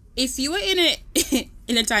 If you are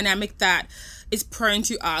in a dynamic that is prone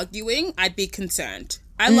to arguing, I'd be concerned.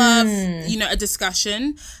 I love, you know, a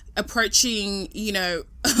discussion, approaching, you know,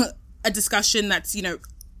 a discussion that's, you know,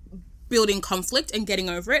 building conflict and getting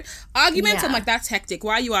over it. Arguments, I'm like, that's hectic.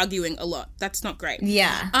 Why are you arguing a lot? That's not great.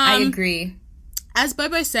 Yeah, I agree. As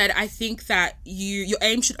Bobo said, I think that your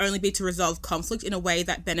aim should only be to resolve conflict in a way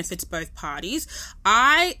that benefits both parties.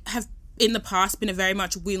 I have in the past been a very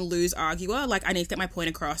much win-lose arguer. Like, I need to get my point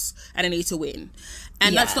across and I need to win.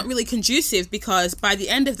 And that's not really conducive, because by the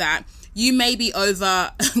end of that, you may be over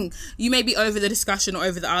the discussion or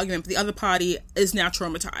over the argument, but the other party is now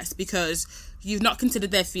traumatized because you've not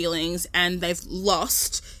considered their feelings and they've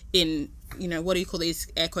lost in, you know, what do you call these,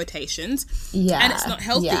 air quotations? Yeah. And it's not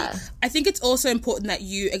healthy. Yeah. I think it's also important that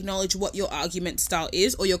you acknowledge what your argument style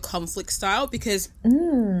is, or your conflict style, because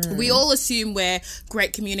we all assume we're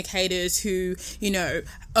great communicators who, you know,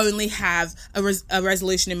 only have a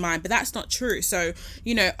resolution in mind, but that's not true. So,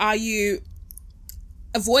 you know, are you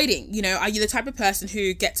avoiding, you know, are you the type of person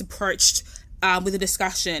who gets approached with a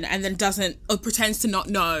discussion and then doesn't, or pretends to not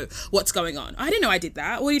know what's going on? I didn't know I did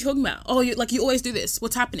that. What are you talking about? Oh, you always do this.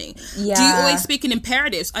 What's happening? Yeah. Do you always speak in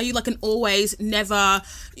imperatives? Are you like an always, never,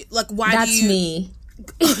 like, why That's do you... me.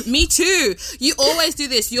 Me too. You always do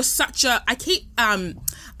this. You're such a... I take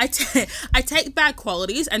bad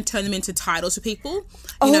qualities and turn them into titles for people.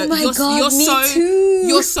 You know, my God, me too.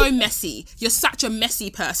 You're so messy. You're such a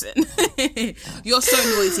messy person. You're so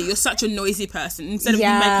noisy. You're such a noisy person. Instead of you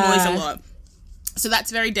make noise a lot. So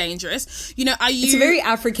that's very dangerous. You know, It's a very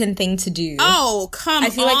African thing to do. Oh, come on. I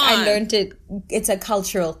feel like I learned it. It's a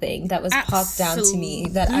cultural thing that was passed down to me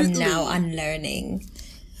that I'm now unlearning.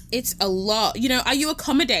 It's a lot. You know, are you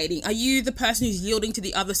accommodating? Are you the person who's yielding to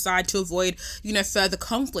the other side to avoid, you know, further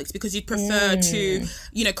conflicts because you prefer to,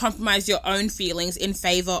 you know, compromise your own feelings in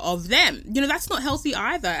favor of them? You know, that's not healthy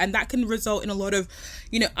either. And that can result in a lot of,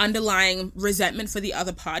 you know, underlying resentment for the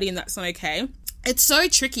other party, and that's not okay. It's so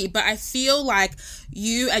tricky, but I feel like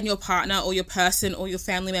you and your partner or your person or your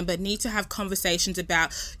family member need to have conversations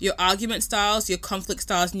about your argument styles, your conflict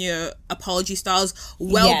styles, and your apology styles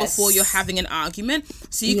before you're having an argument,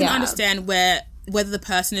 so you can understand whether the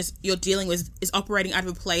person you're dealing with is operating out of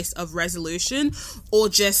a place of resolution or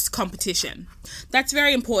just competition. That's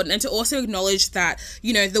very important. And to also acknowledge that,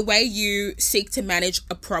 you know, the way you seek to manage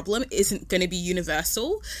a problem isn't going to be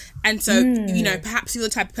universal. And so, you know, perhaps you're the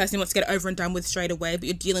type of person who wants to get it over and done with straight away, but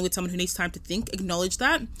you're dealing with someone who needs time to think. Acknowledge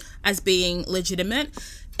that as being legitimate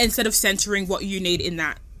instead of centering what you need in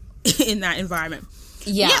that environment.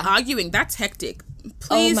 Yeah, arguing, that's hectic.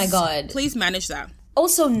 Please, oh my God. Please manage that.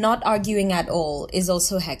 Also, not arguing at all is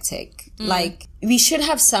also hectic. Like, we should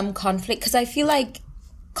have some conflict, because I feel like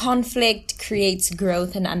conflict creates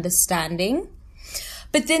growth and understanding.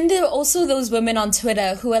 But then there are also those women on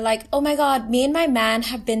Twitter who are like, oh my God, me and my man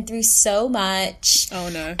have been through so much. Oh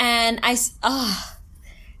no. And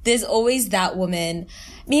there's always that woman.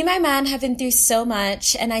 Me and my man have been through so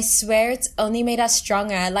much, and I swear it's only made us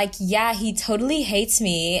stronger. Like, yeah, he totally hates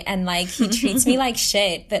me, and like, he treats me like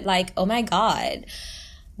shit, but like, oh my God.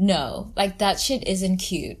 No, like, that shit isn't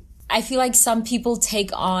cute. I feel like some people take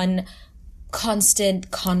on constant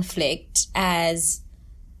conflict as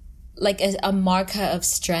like a marker of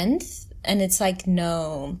strength, and it's like,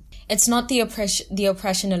 no, it's not the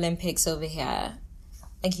oppression Olympics over here.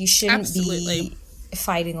 Like, you shouldn't be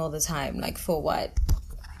fighting all the time. Like, for what?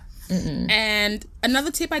 And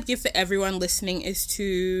another tip I'd give for everyone listening is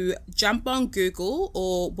to jump on Google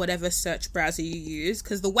or whatever search browser you use,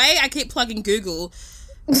 because the way I keep plugging Google,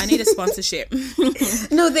 I need a sponsorship.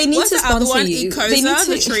 No, they need to sponsor you. Ecosa,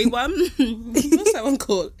 the tree one. What's that one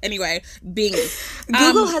called? Anyway, Bing.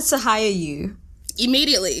 Google has to hire you.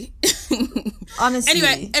 Immediately. Honestly.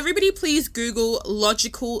 Anyway, everybody please Google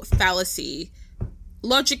logical fallacy.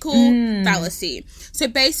 Fallacy. So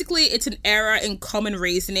basically, it's an error in common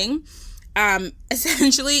reasoning.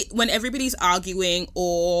 Essentially, when everybody's arguing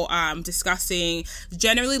or discussing,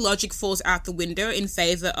 generally logic falls out the window in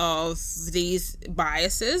favor of these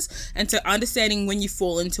biases. And so understanding when you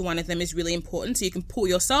fall into one of them is really important, so you can pull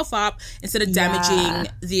yourself up instead of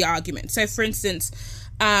damaging the argument. So for instance,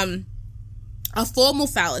 a formal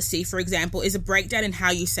fallacy, for example, is a breakdown in how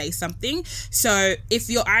you say something. So if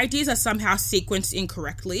your ideas are somehow sequenced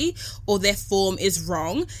incorrectly or their form is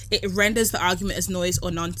wrong, it renders the argument as noise or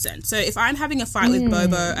nonsense. So if I'm having a fight with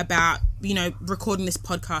Bobo about, you know, recording this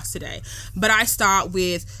podcast today, but I start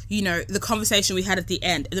with, you know, the conversation we had at the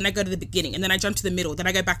end, and then I go to the beginning, and then I jump to the middle, then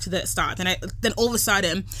I go back to the start, then all of a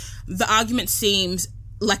sudden the argument seems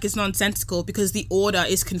like it's nonsensical because the order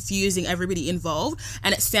is confusing everybody involved,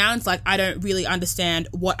 and it sounds like I don't really understand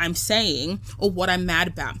what I'm saying or what I'm mad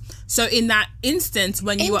about. So in that instance,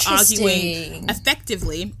 when you are arguing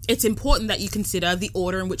effectively, it's important that you consider the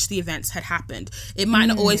order in which the events had happened. It might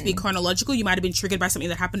not always be chronological. You might have been triggered by something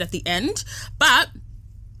that happened at the end, but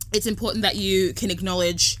it's important that you can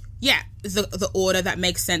acknowledge the order that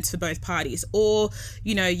makes sense for both parties. Or,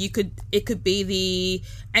 you know, it could be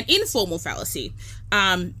an informal fallacy,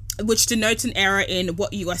 which denotes an error in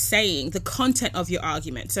what you are saying, the content of your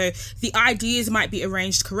argument. So the ideas might be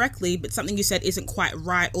arranged correctly, but something you said isn't quite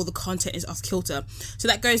right, or the content is off kilter. So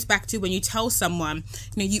that goes back to when you tell someone,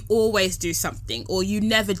 you know, you always do something, or you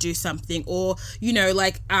never do something, or, you know,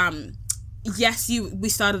 like, yes, we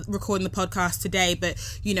started recording the podcast today, but,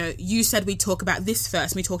 you know, you said we talk about this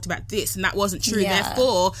first, and we talked about this, and that wasn't true.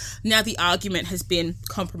 Therefore, now the argument has been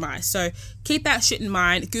compromised. So keep that shit in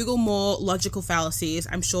mind. Google more logical fallacies.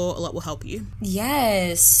 I'm sure a lot will help you.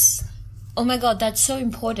 Yes. Oh my God, that's so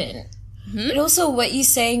important. And also, what you're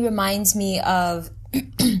saying reminds me of,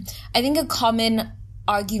 I think a common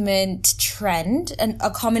argument trend and a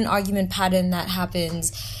common argument pattern that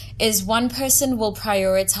happens is one person will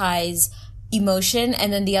prioritize emotion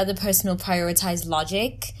and then the other person will prioritize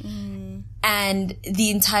logic, and the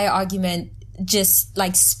entire argument just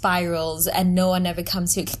like spirals and no one ever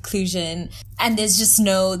comes to a conclusion, and there's just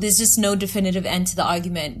no definitive end to the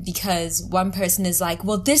argument because one person is like,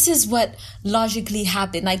 well, this is what logically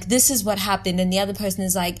happened, like this is what happened, and the other person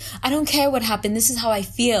is like, I don't care what happened, this is how I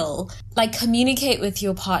feel. Like, communicate with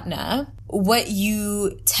your partner what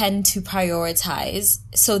you tend to prioritize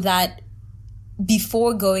so that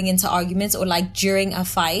before going into arguments or like during a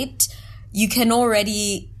fight, you can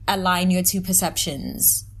already align your two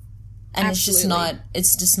perceptions. And Absolutely.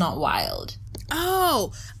 it's just not wild.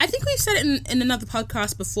 Oh, I think we've said it in another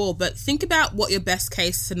podcast before, but think about what your best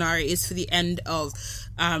case scenario is for the end of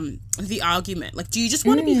the argument. Like, do you just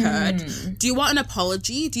want to be heard? Do you want an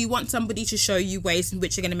apology? Do you want somebody to show you ways in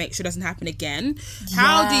which you're going to make sure it doesn't happen again?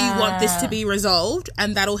 How do you want this to be resolved?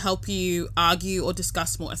 And that'll help you argue or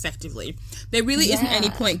discuss more effectively. There really isn't any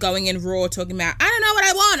point going in raw talking about, I don't know what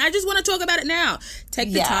I want. I just want to talk about it now.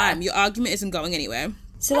 Take the time. Your argument isn't going anywhere.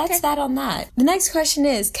 So that's that on that. The next question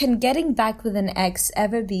is, can getting back with an ex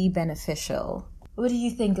ever be beneficial? What do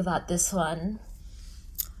you think about this one?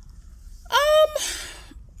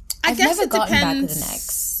 I guess never it gotten depends. back with an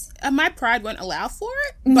ex. My pride won't allow for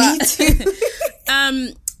it. Me But too.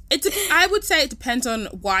 I would say it depends on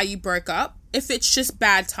why you broke up. If it's just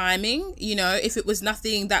bad timing, you know, if it was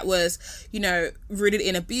nothing that was, you know, rooted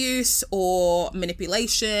in abuse or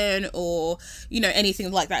manipulation or, you know,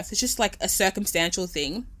 anything like that. If it's just like a circumstantial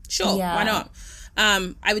thing, sure, why not?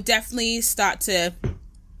 I would definitely start to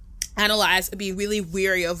analyze and be really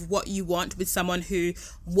weary of what you want with someone who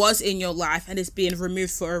was in your life and is being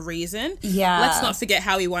removed for a reason. Yeah. Let's not forget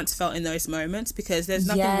how we once felt in those moments, because there's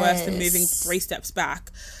nothing worse than moving 3 steps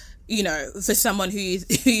back, you know, for someone who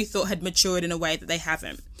you thought had matured in a way that they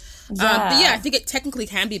haven't. But yeah, I think it technically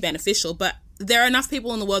can be beneficial, but there are enough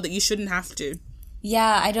people in the world that you shouldn't have to.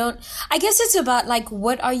 Yeah, I guess it's about like,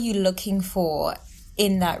 what are you looking for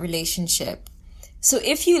in that relationship? So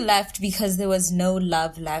if you left because there was no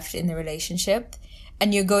love left in the relationship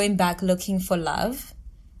and you're going back looking for love,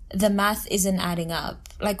 the math isn't adding up.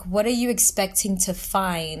 Like, what are you expecting to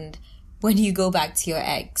find when you go back to your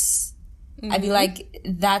ex? Mm-hmm. I'd be like,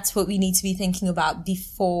 that's what we need to be thinking about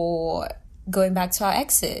before going back to our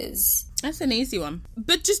exes. That's an easy one.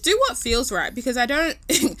 But just do what feels right, because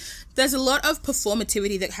there's a lot of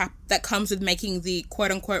performativity that comes with making the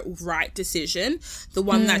quote-unquote right decision, the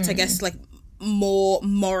one that's, I guess, like, more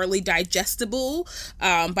morally digestible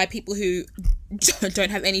by people who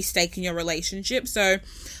don't have any stake in your relationship. So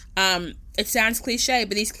it sounds cliche,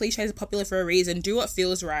 but these cliches are popular for a reason. Do what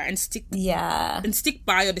feels right and stick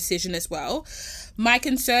by your decision as well. My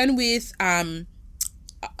concern with Bobo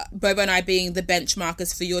and I being the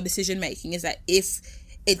benchmarkers for your decision making is that if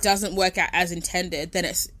it doesn't work out as intended,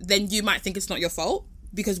 then you might think it's not your fault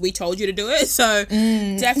because we told you to do it. So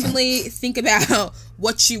definitely think about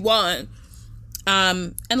what you want.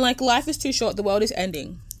 And like, life is too short. The world is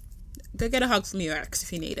ending. Go get a hug from your ex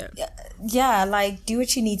if you need it. Yeah, like, do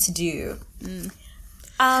what you need to do.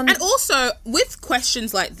 And also, with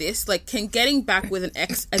questions like this, like, can getting back with an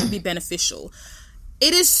ex ever be beneficial?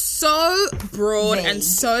 It is so broad and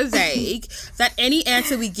so vague that any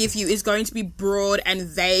answer we give you is going to be broad and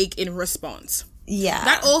vague in response. Yeah.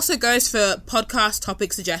 That also goes for podcast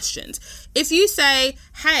topic suggestions. If you say,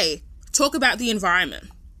 hey, talk about the environment.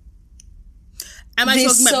 Am I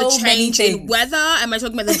talking about the change in weather? Am I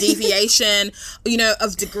talking about the deviation, you know,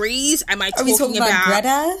 of degrees? Am I talking about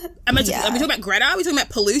Greta? Are we talking about Greta? Are we talking about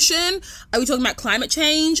pollution? Are we talking about climate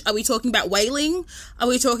change? Are we talking about whaling? Are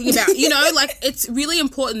we talking about, you know, like, it's really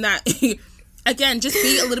important that, again, just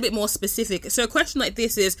be a little bit more specific. So a question like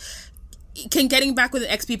this is, can getting back with an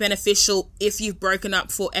ex be beneficial if you've broken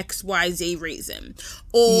up for XYZ reason?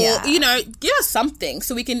 Or, you know, give us something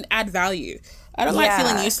so we can add value. I don't like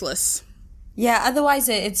feeling useless. Yeah, otherwise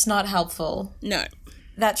it's not helpful. No.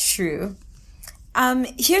 That's true.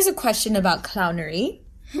 Here's a question about clownery.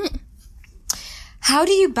 How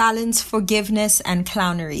do you balance forgiveness and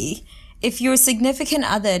clownery? If your significant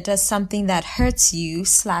other does something that hurts you /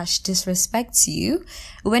 disrespects you,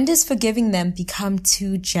 when does forgiving them become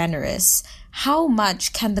too generous? How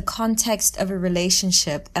much can the context of a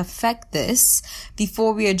relationship affect this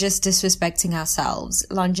before we are just disrespecting ourselves?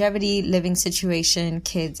 Longevity, living situation,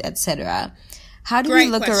 kids, etc. How do we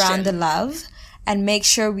look around the love and make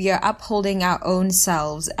sure we are upholding our own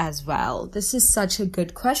selves as well? This is such a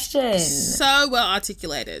good question. So well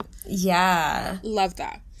articulated. Yeah. Love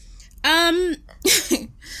that. Clownery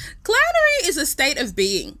is a state of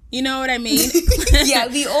being. You know what I mean? Yeah,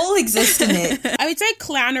 we all exist in it. I would say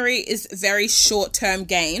clownery is very short-term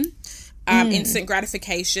gain, instant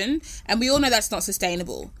gratification, and we all know that's not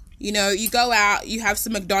sustainable. You know, you go out, you have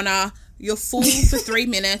some McDonald's, you're full for 3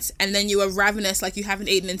 minutes, and then you are ravenous like you haven't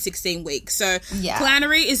eaten in 16 weeks. So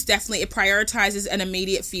clownery is definitely, it prioritizes an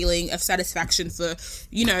immediate feeling of satisfaction for,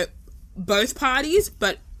 you know, both parties,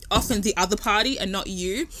 but often the other party and not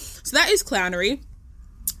you. So that is clownery.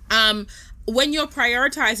 When you're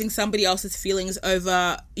prioritizing somebody else's feelings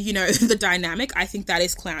over, you know, the dynamic, I think that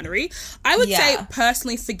is clownery. I would say,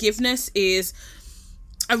 personally, forgiveness is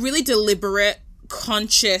a really deliberate,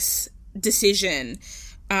 conscious decision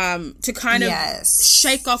to kind of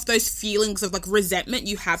shake off those feelings of, like, resentment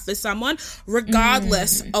you have for someone,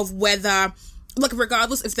 regardless of whether, like,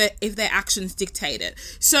 regardless if their actions dictate it.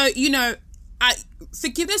 So, you know,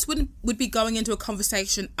 forgiveness would be going into a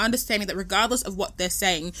conversation understanding that regardless of what they're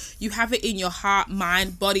saying, you have it in your heart,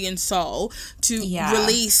 mind, body, and soul to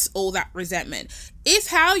release all that resentment. If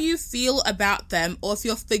how you feel about them, or if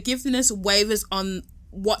your forgiveness wavers on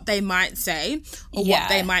what they might say or what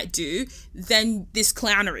they might do, then this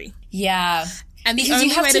clownery. Yeah. And because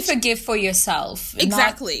you have to forgive for yourself.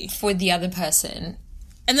 Exactly. Not for the other person.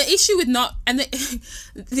 And the issue with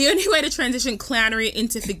the only way to transition clownery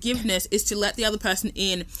into forgiveness is to let the other person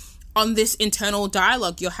in on this internal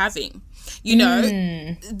dialogue you're having. You know,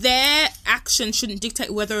 their action shouldn't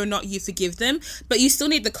dictate whether or not you forgive them, but you still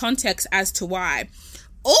need the context as to why.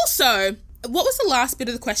 Also, what was the last bit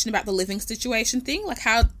of the question about the living situation thing? Like,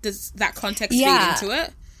 how does that context feed into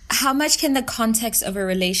it? How much can the context of a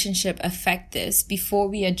relationship affect this before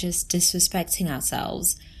we are just disrespecting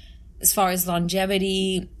ourselves? As far as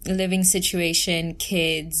longevity, living situation,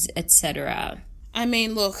 kids, etc. I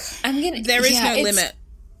mean, look, there is no limit.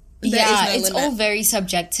 It's all very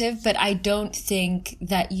subjective, but I don't think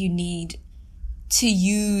that you need to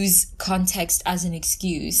use context as an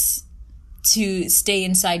excuse to stay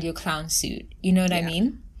inside your clown suit. You know what I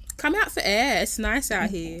mean? Come out for air. It's nice out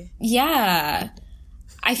here. Yeah.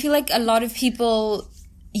 I feel like a lot of people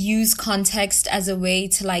use context as a way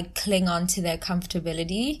to, like, cling on to their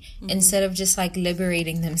comfortability instead of just, like,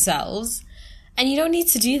 liberating themselves. And you don't need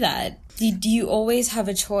to do that. You always have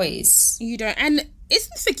a choice. You don't. And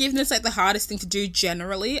isn't forgiveness, like, the hardest thing to do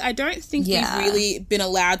generally? I don't think we've really been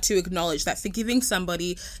allowed to acknowledge that forgiving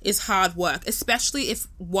somebody is hard work, especially if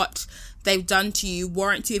what they've done to you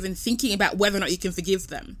warrants you even thinking about whether or not you can forgive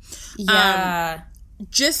them. Yeah.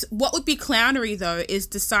 Just what would be clownery, though, is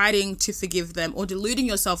deciding to forgive them or deluding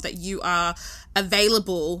yourself that you are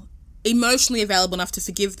emotionally available enough to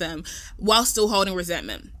forgive them while still holding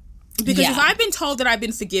resentment. Because if I've been told that I've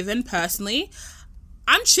been forgiven personally,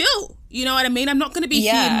 I'm chill. You know what I mean? I'm not going to be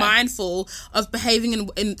here mindful of behaving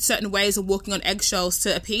in certain ways or walking on eggshells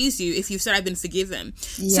to appease you if you've said I've been forgiven.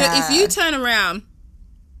 So if you turn around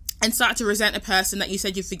and start to resent a person that you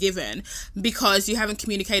said you've forgiven because you haven't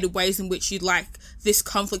communicated ways in which you'd like this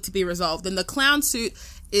conflict to be resolved, then the clown suit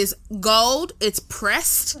is gold, it's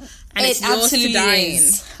pressed, and it's yours to die in.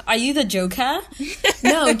 Are you the Joker?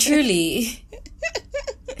 No, truly.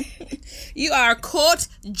 You are a court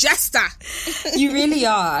jester. You really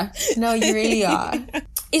are. No, you really are.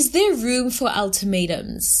 Is there room for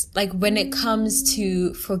ultimatums? Like, when it comes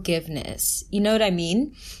to forgiveness? You know what I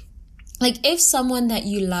mean? Like, if someone that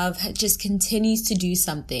you love just continues to do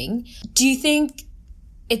something, do you think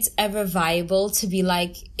it's ever viable to be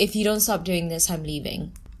like, if you don't stop doing this, I'm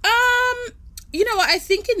leaving? You know what? I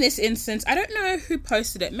think in this instance, I don't know who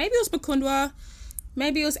posted it. Maybe it was Mukundwa.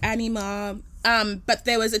 Maybe it was Anima. But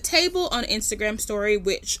there was a table on Instagram story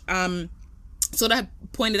which sort of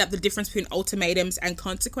pointed up the difference between ultimatums and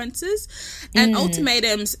consequences. And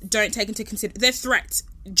ultimatums don't take into consideration, they're threats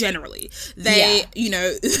generally. They, you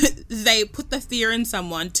know, they put the fear in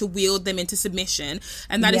someone to wield them into submission,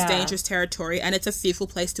 and that is dangerous territory, and it's a fearful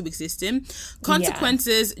place to exist in.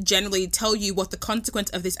 Consequences generally tell you what the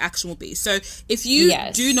consequence of this action will be. So if you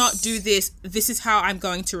do not do this, this is how I'm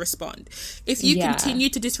going to respond. If you continue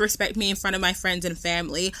to disrespect me in front of my friends and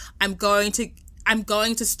family, I'm going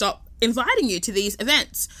to stop inviting you to these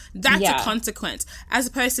events. That's a consequence, as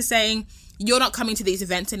opposed to saying you're not coming to these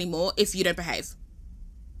events anymore if you don't behave.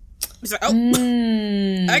 It's like,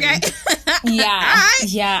 okay.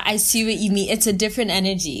 Yeah, I see what you mean. It's a different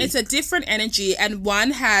energy. It's a different energy, and one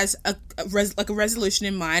has a resolution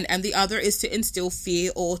in mind, and the other is to instill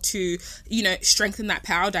fear or to, you know, strengthen that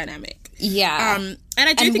power dynamic. Yeah. And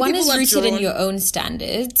I do think one people is rooted in your own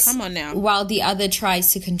standards. Come on now. While the other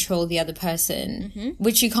tries to control the other person,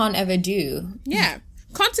 which you can't ever do. Yeah.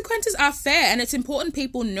 Consequences are fair, and it's important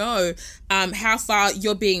people know how far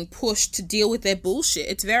you're being pushed to deal with their bullshit.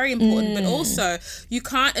 It's very important, but also you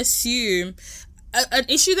can't assume an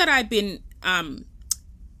issue that I've been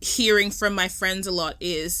hearing from my friends a lot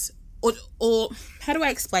is, or how do I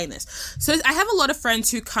explain this? So I have a lot of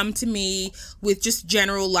friends who come to me with just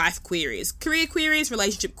general life queries, career queries,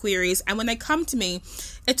 relationship queries, and when they come to me,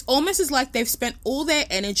 it's almost as like they've spent all their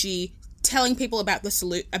energy telling people about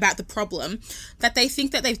the problem, that they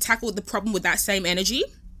think that they've tackled the problem with that same energy.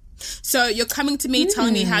 So you're coming to me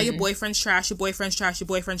telling me how your boyfriend's trash,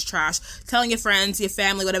 telling your friends, your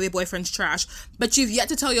family, whatever, your boyfriend's trash, but you've yet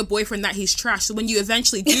to tell your boyfriend that he's trash. So when you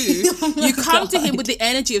eventually do, you come to him with the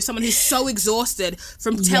energy of someone who's so exhausted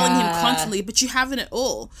from telling him constantly, but you haven't at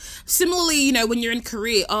all. Similarly, you know, when you're in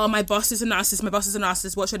career, oh, my boss is a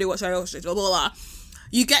narcissist, what should I do, blah, blah, blah.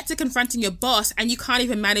 You get to confronting your boss and you can't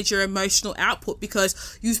even manage your emotional output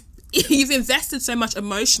because you've invested so much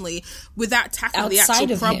emotionally without tackling the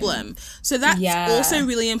actual problem. So that's also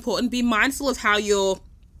really important. Be mindful of how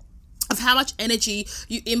much energy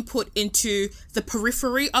you input into the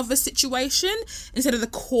periphery of a situation instead of the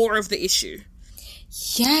core of the issue.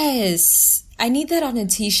 Yes. I need that on a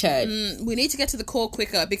t-shirt. We need to get to the core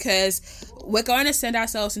quicker because we're going to send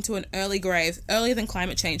ourselves into an early grave, earlier than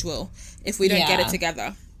climate change will, if we don't get it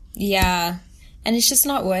together. Yeah. And it's just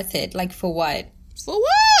not worth it. Like, for what? For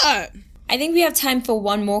what? I think we have time for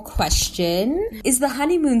one more question. Is the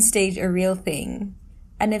honeymoon stage a real thing?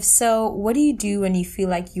 And if so, what do you do when you feel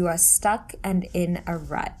like you are stuck and in a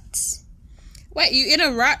rut? Wait, you in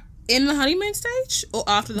a rut in the honeymoon stage or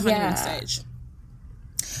after the honeymoon stage?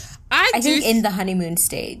 I think in the honeymoon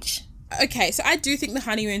stage. Okay, so I do think the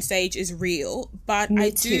honeymoon stage is real, but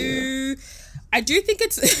I do think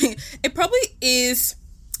it probably is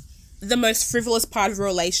the most frivolous part of a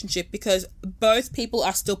relationship because both people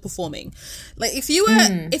are still performing. Like if you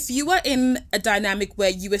were in a dynamic where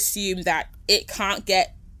you assume that it can't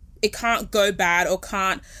go bad or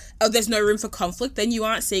there's no room for conflict, then you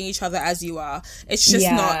aren't seeing each other as you are. It's just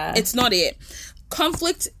not it.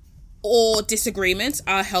 Conflict or disagreements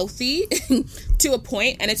are healthy to a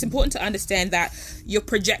point, and it's important to understand that your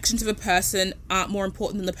projections of a person aren't more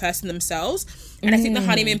important than the person themselves. And I think the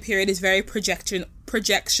honeymoon period is very projection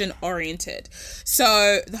oriented.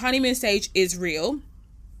 So the honeymoon stage is real.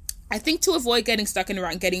 I think to avoid getting stuck in a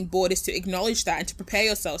rut and getting bored is to acknowledge that and to prepare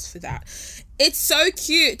yourselves for that. It's so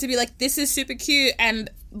cute to be like, this is super cute and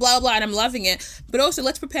blah, blah, and I'm loving it. But also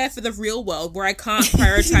let's prepare for the real world where I can't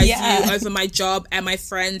prioritize you over my job and my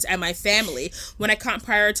friends and my family, when I can't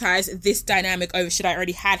prioritize this dynamic over shit I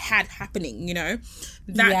already had happening, you know?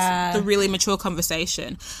 That's the really mature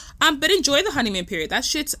conversation. But enjoy the honeymoon period. That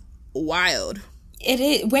shit's wild. It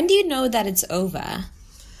is. When do you know that it's over?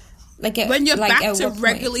 When you're back to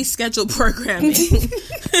regularly scheduled programming.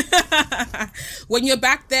 When you're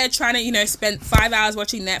back there trying to, you know, spend 5 hours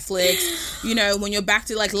watching Netflix, you know, when you're back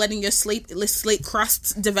to like letting your sleep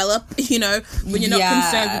crusts develop, you know, when you're not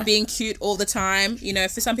concerned with being cute all the time, you know,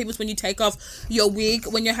 for some people it's when you take off your wig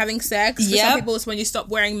when you're having sex. For some people it's when you stop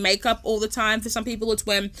wearing makeup all the time. For some people it's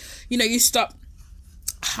when, you know, you stop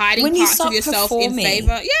hiding parts of yourself performing in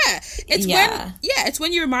favor. It's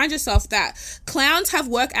when you remind yourself that clowns have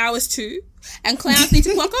work hours too, and clowns need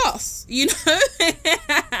to clock off, you know.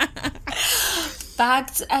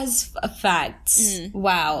 Facts as facts.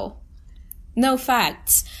 Wow. No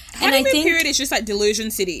facts. And I think period is just like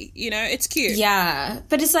delusion city, you know. It's cute. Yeah,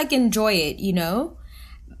 but it's like enjoy it, you know.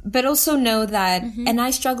 But also know that, and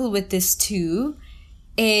I struggle with this too,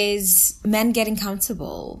 is men getting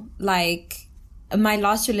comfortable. Like, my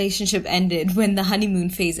last relationship ended when the honeymoon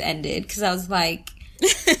phase ended because I was like,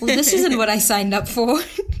 well, this isn't what I signed up for.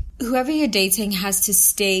 Whoever you're dating has to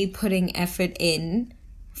stay putting effort in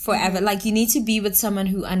forever. Like, you need to be with someone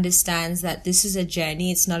who understands that this is a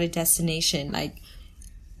journey. It's not a destination. Like,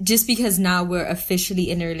 just because now we're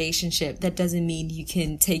officially in a relationship, that doesn't mean you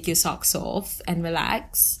can take your socks off and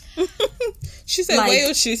relax. She said, wear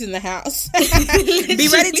your shoes in the house. Be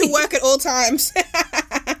ready to work at all times.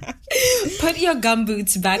 Put your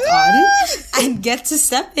gumboots back on and get to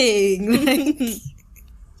stepping.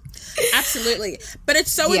 Absolutely. But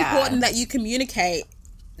it's so important that you communicate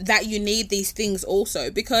that you need these things also,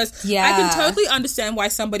 because I can totally understand why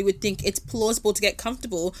somebody would think it's plausible to get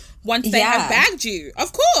comfortable once they have bagged you.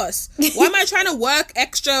 Of course. Why am I trying to work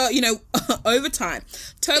extra, you know, overtime?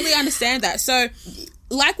 Totally understand that. So,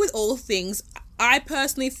 like with all things, I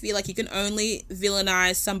personally feel like you can only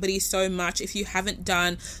villainize somebody so much if you haven't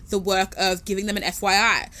done the work of giving them an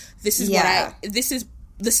FYI. This is this is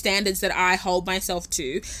the standards that I hold myself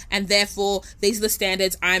to, and therefore these are the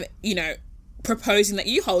standards I'm, you know, proposing that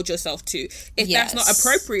you hold yourself to. If that's not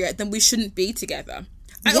appropriate, then we shouldn't be together.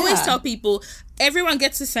 I always tell people, everyone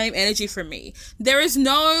gets the same energy from me. There is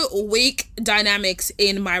no weak dynamics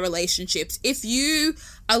in my relationships. If you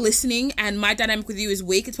are listening and my dynamic with you is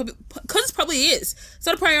weak, it's probably because it probably is. It's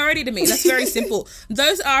not a priority to me. That's very simple.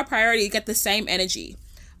 Those are a priority. You get the same energy.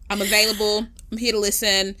 I'm available. I'm here to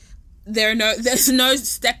listen. There's no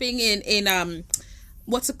stepping in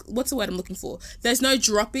what's the word I'm looking for? There's no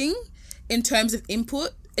dropping in terms of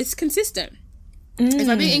input. It's consistent. If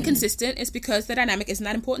I'm being inconsistent, it's because the dynamic isn't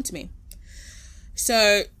that important to me.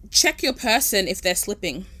 So check your person if they're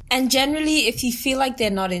slipping. And generally, if you feel like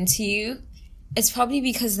they're not into you, it's probably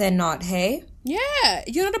because they're not, hey? Yeah,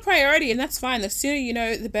 you're not a priority, and that's fine. The sooner you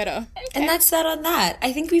know, the better. Okay. And that's that on that.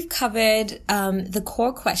 I think we've covered the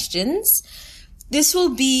core questions. This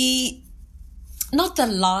will be not the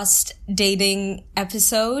last dating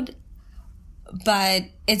episode, but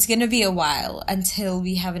it's going to be a while until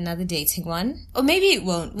we have another dating one. Or maybe it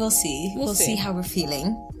won't. We'll see. We'll see how we're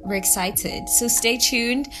feeling. We're excited. So stay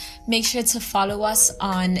tuned. Make sure to follow us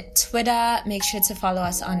on Twitter. Make sure to follow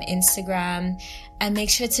us on Instagram. And make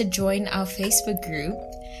sure to join our Facebook group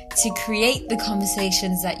to create the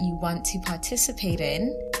conversations that you want to participate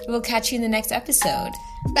in. We'll catch you in the next episode.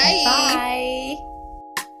 Bye. Bye.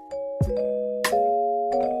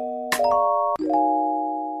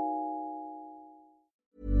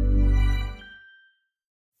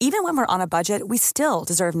 Even when we're on a budget, we still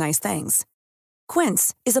deserve nice things.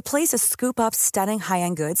 Quince is a place to scoop up stunning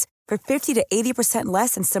high-end goods for 50 to 80%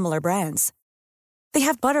 less than similar brands. They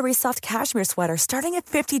have buttery soft cashmere sweaters starting at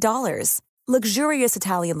 $50, luxurious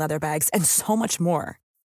Italian leather bags, and so much more.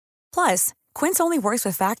 Plus, Quince only works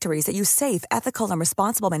with factories that use safe, ethical, and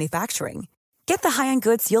responsible manufacturing. Get the high-end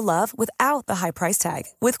goods you'll love without the high price tag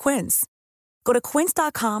with Quince. Go to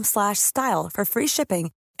quince.com/style for free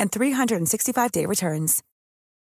shipping and 365-day returns.